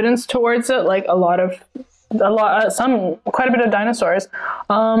some evidence towards it, like quite a bit of dinosaurs.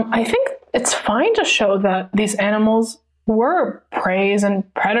 I think it's fine to show that these animals were prey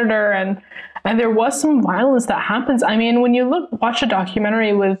and predator, and there was some violence that happens. I mean, when you watch a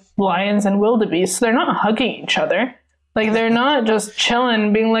documentary with lions and wildebeests, they're not hugging each other. Like they're not just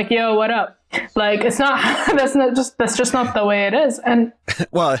chilling, being like, "Yo, what up?" Like it's not. That's just not the way it is. And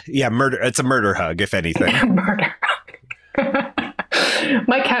well, yeah, murder. It's a murder hug, if anything. Murder hug.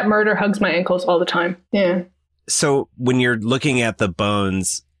 My cat murder hugs my ankles all the time. Yeah. So when you're looking at the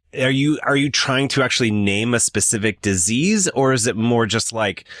bones, are you trying to actually name a specific disease, or is it more just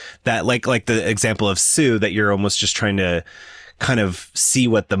like that, like the example of Sue, that you're almost just trying to kind of see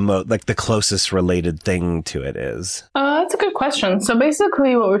what the closest related thing to it is? That's a good question. So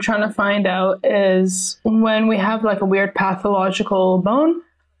basically what we're trying to find out is when we have like a weird pathological bone,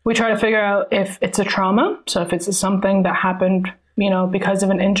 we try to figure out if it's a trauma. So if it's something that happened, because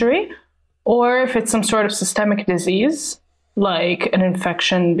of an injury, or if it's some sort of systemic disease, like an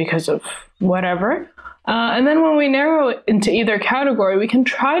infection because of whatever. And then when we narrow it into either category, we can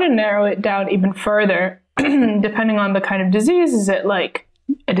try to narrow it down even further, depending on the kind of disease. Is it like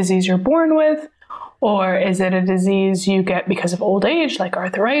a disease you're born with? Or is it a disease you get because of old age, like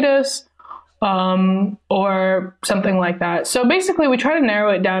arthritis, or something like that? So basically, we try to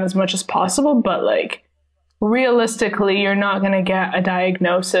narrow it down as much as possible, but like realistically, you're not going to get a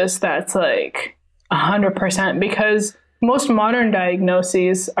diagnosis that's like 100%, because most modern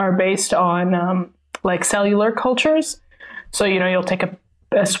diagnoses are based on like cellular cultures. So, you'll take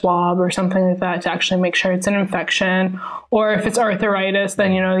a swab or something like that to actually make sure it's an infection. Or if it's arthritis,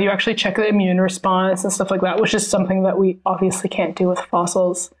 then, you actually check the immune response and stuff like that, which is something that we obviously can't do with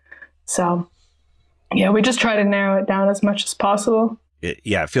fossils. So, yeah, we just try to narrow it down as much as possible.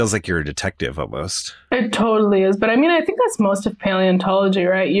 It feels like you're a detective almost. It totally is. But I mean, I think that's most of paleontology,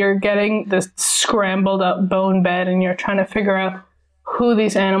 right? You're getting this scrambled up bone bed and you're trying to figure out who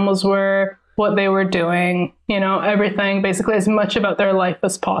these animals were, what they were doing, everything, basically as much about their life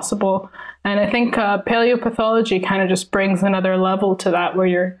as possible. And I think paleopathology kind of just brings another level to that, where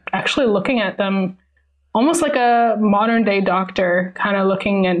you're actually looking at them almost like a modern day doctor, kind of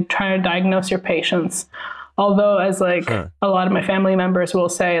looking and trying to diagnose your patients. Although, as a lot of my family members will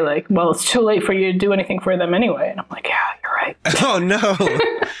say, well, it's too late for you to do anything for them anyway. And I'm like, yeah, you're right. Oh, no.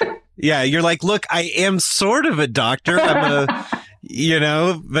 Yeah, you're like, look, I am sort of a doctor. I'm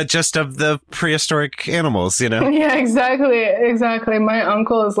but just of the prehistoric animals, Yeah, exactly. My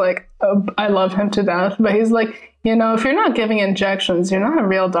uncle is like, I love him to death, but he's like, if you're not giving injections, you're not a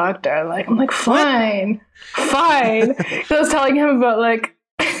real doctor. I'm like, fine. I was telling him about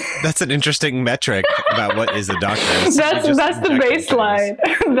that's an interesting metric about what is a doctor. That's the baseline.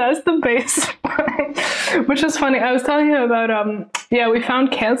 That's the baseline. Which is funny. I was telling him about we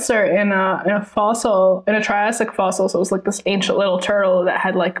found cancer in a fossil, in a Triassic fossil. So it was like this ancient little turtle that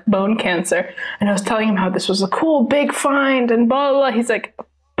had bone cancer. And I was telling him how this was a cool big find and blah blah blah. He's like,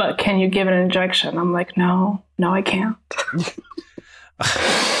 but can you give an injection? I'm like, no, I can't.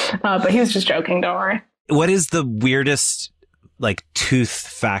 But he was just joking. Don't worry. What is the weirdest tooth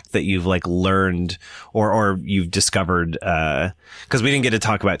fact that you've learned or you've discovered? Because we didn't get to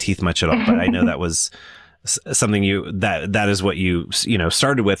talk about teeth much at all, but I know that was something that is what you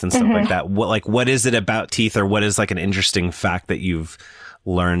started with and stuff like that. What is it about teeth, or what is an interesting fact that you've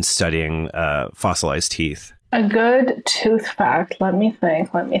learned studying fossilized teeth? A good tooth fact. Let me think.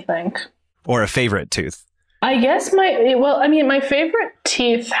 Or a favorite tooth. I guess my favorite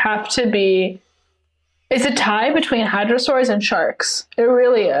teeth have to be. It's a tie between hadrosaurs and sharks. It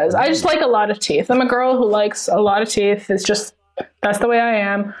really is. I just like a lot of teeth. I'm a girl who likes a lot of teeth. It's just, that's the way I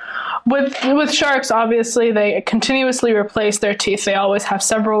am. With sharks, obviously, they continuously replace their teeth. They always have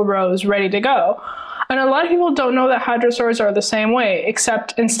several rows ready to go. And a lot of people don't know that hadrosaurs are the same way,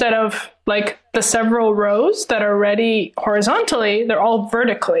 except instead of the several rows that are ready horizontally, they're all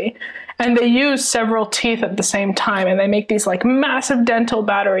vertically. And they use several teeth at the same time. And they make these massive dental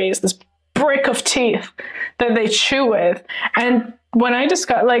batteries, this brick of teeth that they chew with. And when I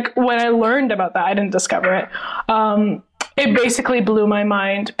when I learned about that, I didn't discover it. It basically blew my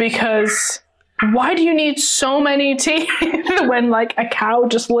mind, because why do you need so many teeth when a cow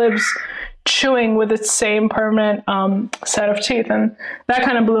just lives chewing with its same permanent set of teeth? And that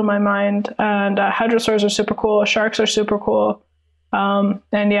kind of blew my mind. And hadrosaurs are super cool. Sharks are super cool. And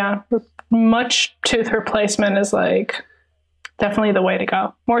yeah, much tooth replacement is definitely the way to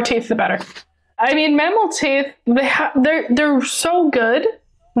go. More teeth, the better. I mean, mammal teeth, they're so good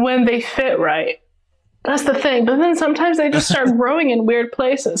when they fit right. That's the thing. But then sometimes they just start growing in weird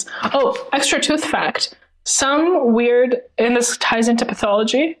places. Oh, extra tooth fact. Some weird, and this ties into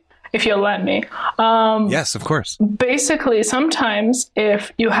pathology, if you'll let me. Yes, of course. Basically, sometimes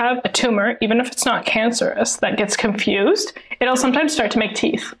if you have a tumor, even if it's not cancerous, that gets confused, it'll sometimes start to make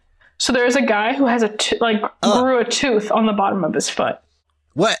teeth. So there's a guy who has grew a tooth on the bottom of his foot.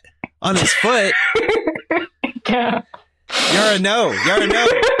 What? On his foot? Yeah. You're a no.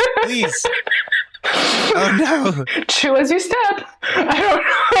 Please. Oh no. Chew as you step.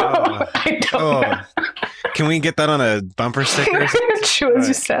 I don't know. Can we get that on a bumper sticker? Chew as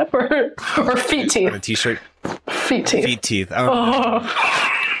you step, or feet teeth. On a t-shirt. Feet teeth. Feet teeth. Look,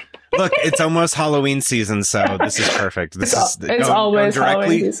 it's almost Halloween season, so this is perfect. It's always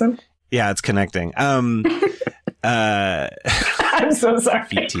Halloween season. Yeah, it's connecting. I'm so sorry.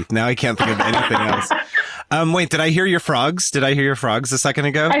 Feet teeth. Now I can't think of anything else. Wait, did I hear your frogs? a second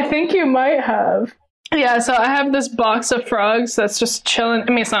ago? I think you might have. Yeah, so I have this box of frogs that's just chilling. I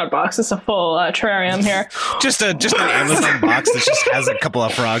mean, it's not a box; it's a full terrarium here. just an Amazon box that just has a couple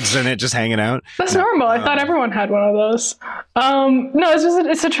of frogs in it, just hanging out. That's normal. I thought everyone had one of those. No,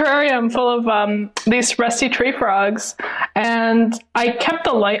 it's a terrarium full of these rusty tree frogs, and I kept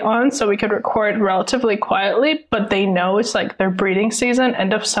the light on so we could record relatively quietly. But they know it's their breeding season,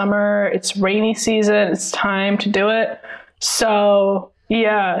 end of summer. It's rainy season. It's time to do it. So.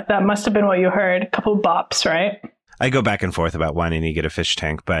 Yeah, that must have been what you heard. A couple bops, right? I go back and forth about wanting to get a fish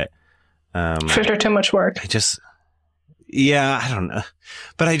tank, but fish are too much work. Yeah, I don't know.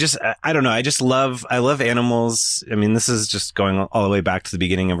 But I don't know. I love animals. I mean, this is just going all the way back to the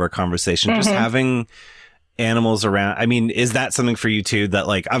beginning of our conversation. Just having animals around. I mean, is that something for you too? That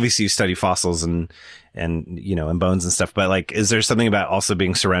like, obviously you study fossils and bones and stuff, but like, is there something about also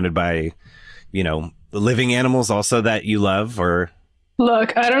being surrounded by, living animals also that you love? Or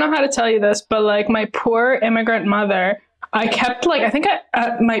look, I don't know how to tell you this, but like my poor immigrant mother, I kept like, I think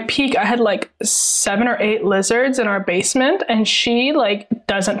at my peak, I had like 7 or 8 lizards in our basement, and she like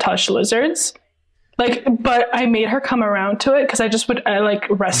doesn't touch lizards. Like, but I made her come around to it because I just would like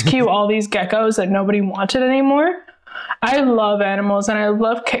rescue all these geckos that nobody wanted anymore. I love animals and I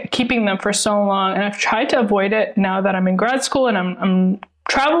love keeping them for so long. And I've tried to avoid it now that I'm in grad school and I'm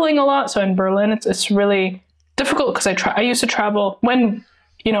traveling a lot. So in Berlin, it's really difficult because I used to travel when,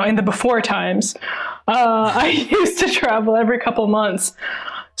 in the before times, I used to travel every couple months.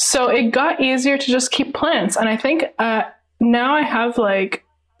 So it got easier to just keep plants. And I think now I have like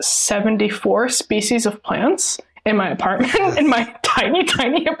 74 species of plants in my apartment, in my tiny,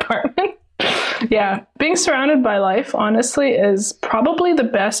 tiny apartment. Yeah, being surrounded by life, honestly, is probably the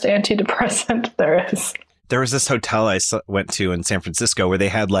best antidepressant there is. There was this hotel I went to in San Francisco where they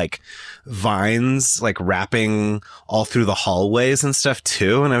had like vines like wrapping all through the hallways and stuff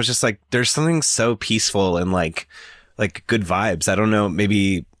too. And I was just like, there's something so peaceful and like good vibes. I don't know.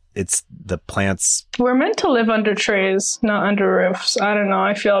 Maybe it's the plants. We're meant to live under trees, not under roofs. I don't know.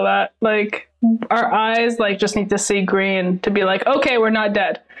 I feel that like our eyes like just need to see green to be like, okay, we're not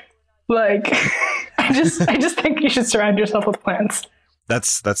dead. Like, I just think you should surround yourself with plants.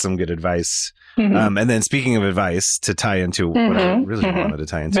 That's some good advice. And then speaking of advice, to tie into what I really wanted to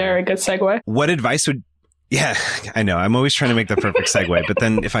tie into. Very good segue. What advice would... Yeah, I know. I'm always trying to make the perfect segue. But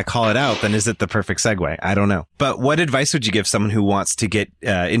then if I call it out, then is it the perfect segue? I don't know. But what advice would you give someone who wants to get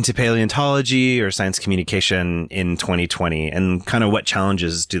into paleontology or science communication in 2020? And kind of what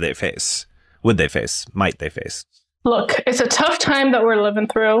challenges do they face? Would they face? Might they face? Look, it's a tough time that we're living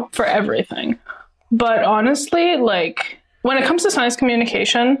through for everything. But honestly, like when it comes to science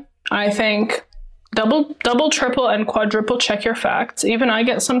communication, I think double, triple, and quadruple check your facts. Even I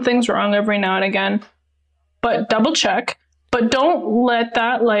get some things wrong every now and again, but double check. But don't let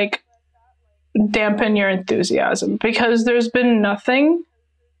that like dampen your enthusiasm, because there's been nothing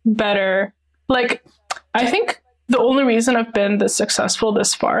better. Like, I think the only reason I've been this successful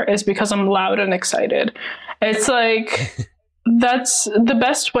this far is because I'm loud and excited. It's like, that's the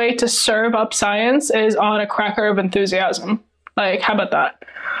best way to serve up science is on a cracker of enthusiasm. Like, how about that?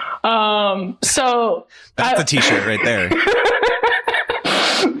 So that's a t-shirt right there.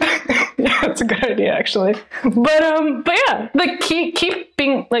 Yeah, that's a good idea, actually. But yeah, like keep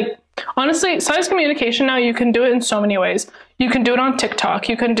being like, honestly, science communication now, you can do it in so many ways. You can do it on TikTok.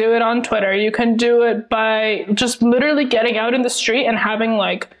 You can do it on Twitter. You can do it by just literally getting out in the street and having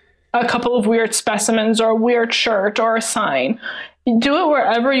like a couple of weird specimens or a weird shirt or a sign. Do it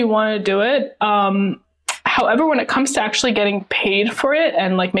wherever you want to do it. However, when it comes to actually getting paid for it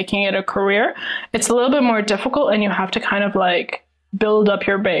and like making it a career, it's a little bit more difficult and you have to kind of like build up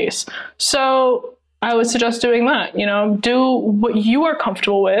your base. So I would suggest doing that, do what you are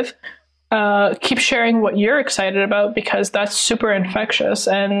comfortable with. Keep sharing what you're excited about, because that's super infectious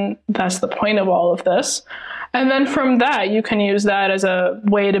and that's the point of all of this. And then from that, you can use that as a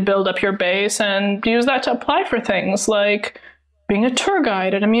way to build up your base and use that to apply for things like being a tour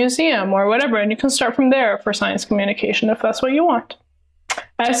guide at a museum or whatever. And you can start from there for science communication if that's what you want.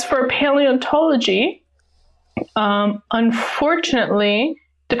 As for paleontology, unfortunately,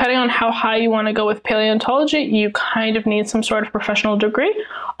 depending on how high you want to go with paleontology, you kind of need some sort of professional degree.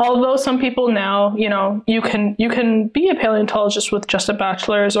 Although some people now, you can be a paleontologist with just a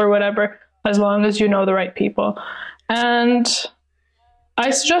bachelor's or whatever, as long as you know the right people. And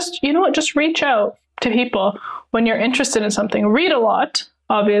I suggest, just reach out to people when you're interested in something. Read a lot,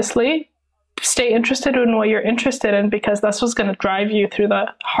 obviously. Stay interested in what you're interested in, because that's what's going to drive you through the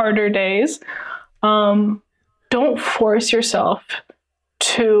harder days. Don't force yourself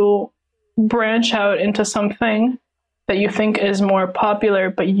to branch out into something that you think is more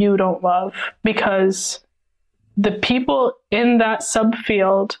popular but you don't love, because the people in that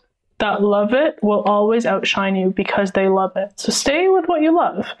subfield that love it will always outshine you because they love it. So stay with what you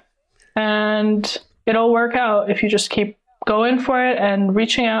love, and it'll work out if you just keep going for it and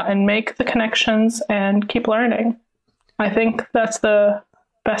reaching out and make the connections and keep learning. I think that's the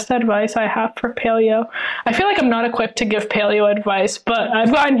best advice I have for paleo. I feel like I'm not equipped to give paleo advice, but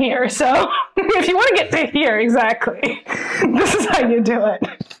I've gotten here. So if you want to get to here, exactly, this is how you do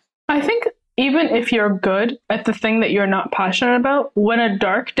it. I think even if you're good at the thing that you're not passionate about, when a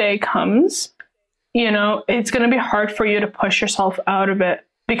dark day comes, it's going to be hard for you to push yourself out of it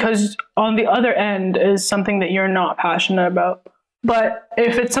because on the other end is something that you're not passionate about. But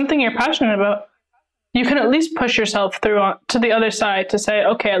if it's something you're passionate about, you can at least push yourself through to the other side to say,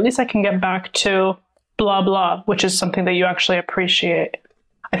 okay, at least I can get back to blah, blah, which is something that you actually appreciate.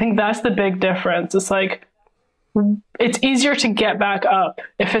 I think that's the big difference. It's like, it's easier to get back up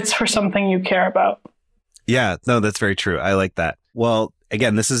if it's for something you care about. Yeah, no, that's very true. I like that. Well,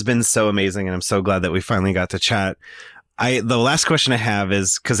 again, this has been so amazing, and I'm so glad that we finally got to chat. The last question I have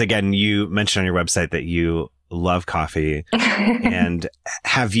is, because again, you mentioned on your website that you love coffee, and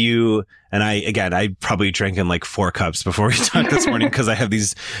have you, and I probably drank in like 4 cups before we talked this morning because I have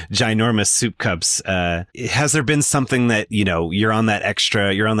these ginormous soup cups. Has there been something that, you're on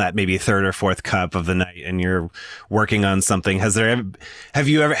that maybe 3rd or 4th cup of the night and you're working on something? Have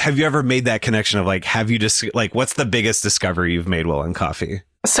you ever made that connection of like, what's the biggest discovery you've made while on coffee?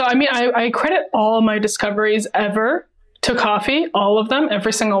 So, I mean, I credit all of my discoveries ever to coffee, all of them,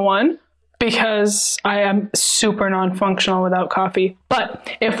 every single one, because I am super non-functional without coffee. But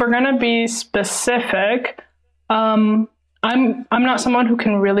if we're going to be specific, I'm not someone who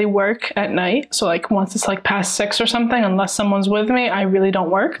can really work at night. So like once it's like past 6 or something, unless someone's with me, I really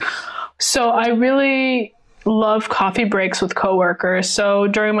don't work. So I really love coffee breaks with coworkers. So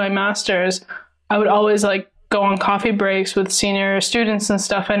during my master's, I would always like go on coffee breaks with senior students and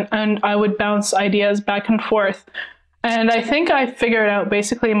stuff. And I would bounce ideas back and forth. And I think I figured out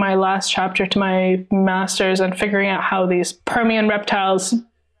basically my last chapter to my master's and figuring out how these Permian reptiles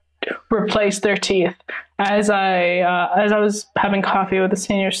replace their teeth as I was having coffee with a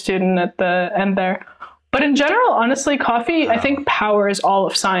senior student at the end there. But in general, honestly, coffee, I think, powers all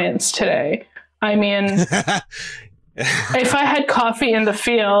of science today. I mean, if I had coffee in the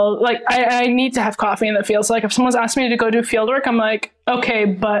field, like I need to have coffee in the field. So like if someone's asked me to go do field work, I'm like, okay,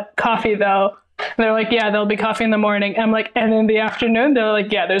 but coffee though. And they're like, yeah, there'll be coffee in the morning. I'm like, and in the afternoon, they're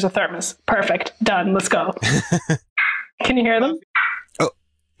like, yeah, there's a thermos. Perfect. Done. Let's go. Can you hear them? Oh,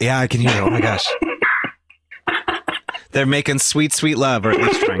 yeah, I can hear them. Oh my gosh. They're making sweet, sweet love, or at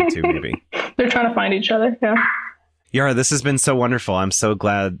least trying to, maybe. They're trying to find each other. Yeah. Yara, this has been so wonderful. I'm so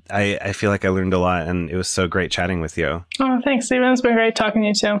glad. I feel like I learned a lot, and it was so great chatting with you. Oh, thanks, Stephen. It's been great talking to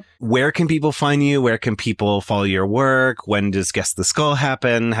you too. Where can people find you? Where can people follow your work? When does Guess the Skull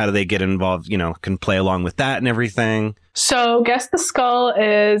happen? How do they get involved? Can play along with that and everything. So Guess the Skull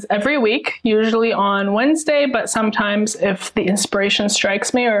is every week, usually on Wednesday, but sometimes if the inspiration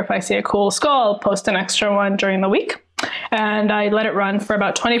strikes me or if I see a cool skull, I'll post an extra one during the week. And I let it run for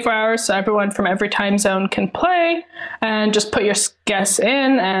about 24 hours so everyone from every time zone can play and just put your guess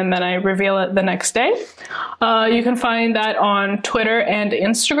in, and then I reveal it the next day. You can find that on Twitter and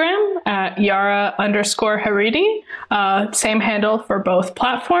Instagram at Yara_Haridi, same handle for both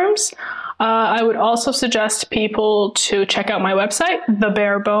platforms. I would also suggest people to check out my website, The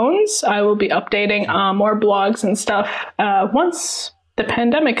Bare Bones. I will be updating more blogs and stuff once the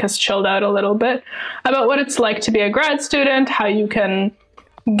pandemic has chilled out a little bit about what it's like to be a grad student, how you can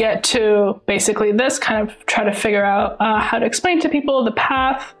get to basically this, kind of try to figure out how to explain to people the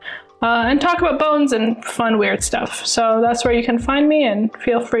path and talk about bones and fun, weird stuff. So that's where you can find me, and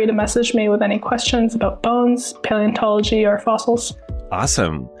feel free to message me with any questions about bones, paleontology, or fossils.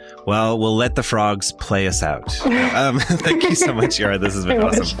 Awesome. Well, we'll let the frogs play us out. Thank you so much, Yara. This has been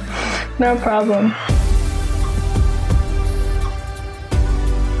awesome. No problem.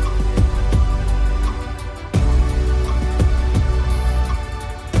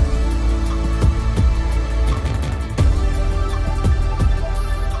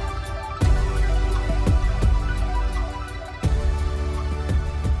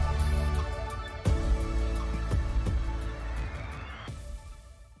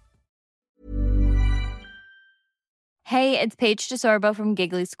 Hey, it's Paige DeSorbo from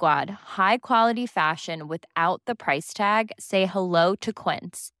Giggly Squad. High quality fashion without the price tag. Say hello to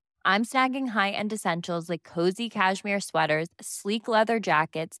Quince. I'm snagging high-end essentials like cozy cashmere sweaters, sleek leather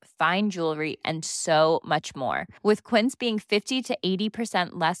jackets, fine jewelry, and so much more. With Quince being 50 to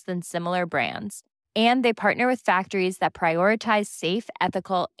 80% less than similar brands. And they partner with factories that prioritize safe,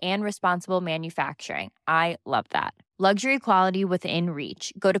 ethical, and responsible manufacturing. I love that. Luxury quality within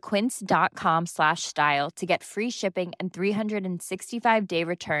reach. Go to quince.com/style to get free shipping and 365-day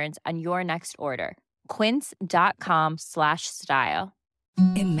returns on your next order. Quince.com/style.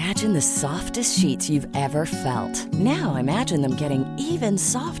 Imagine the softest sheets you've ever felt. Now imagine them getting even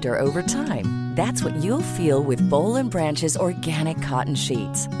softer over time. That's what you'll feel with Boll & Branch's organic cotton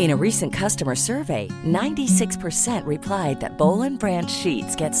sheets. In a recent customer survey, 96% replied that Boll & Branch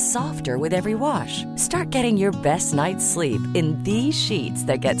sheets get softer with every wash. Start getting your best night's sleep in these sheets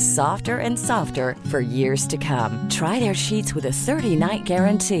that get softer and softer for years to come. Try their sheets with a 30-night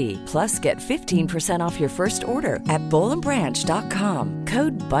guarantee. Plus, get 15% off your first order at bollandbranch.com.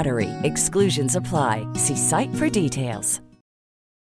 Code BUTTERY. Exclusions apply. See site for details.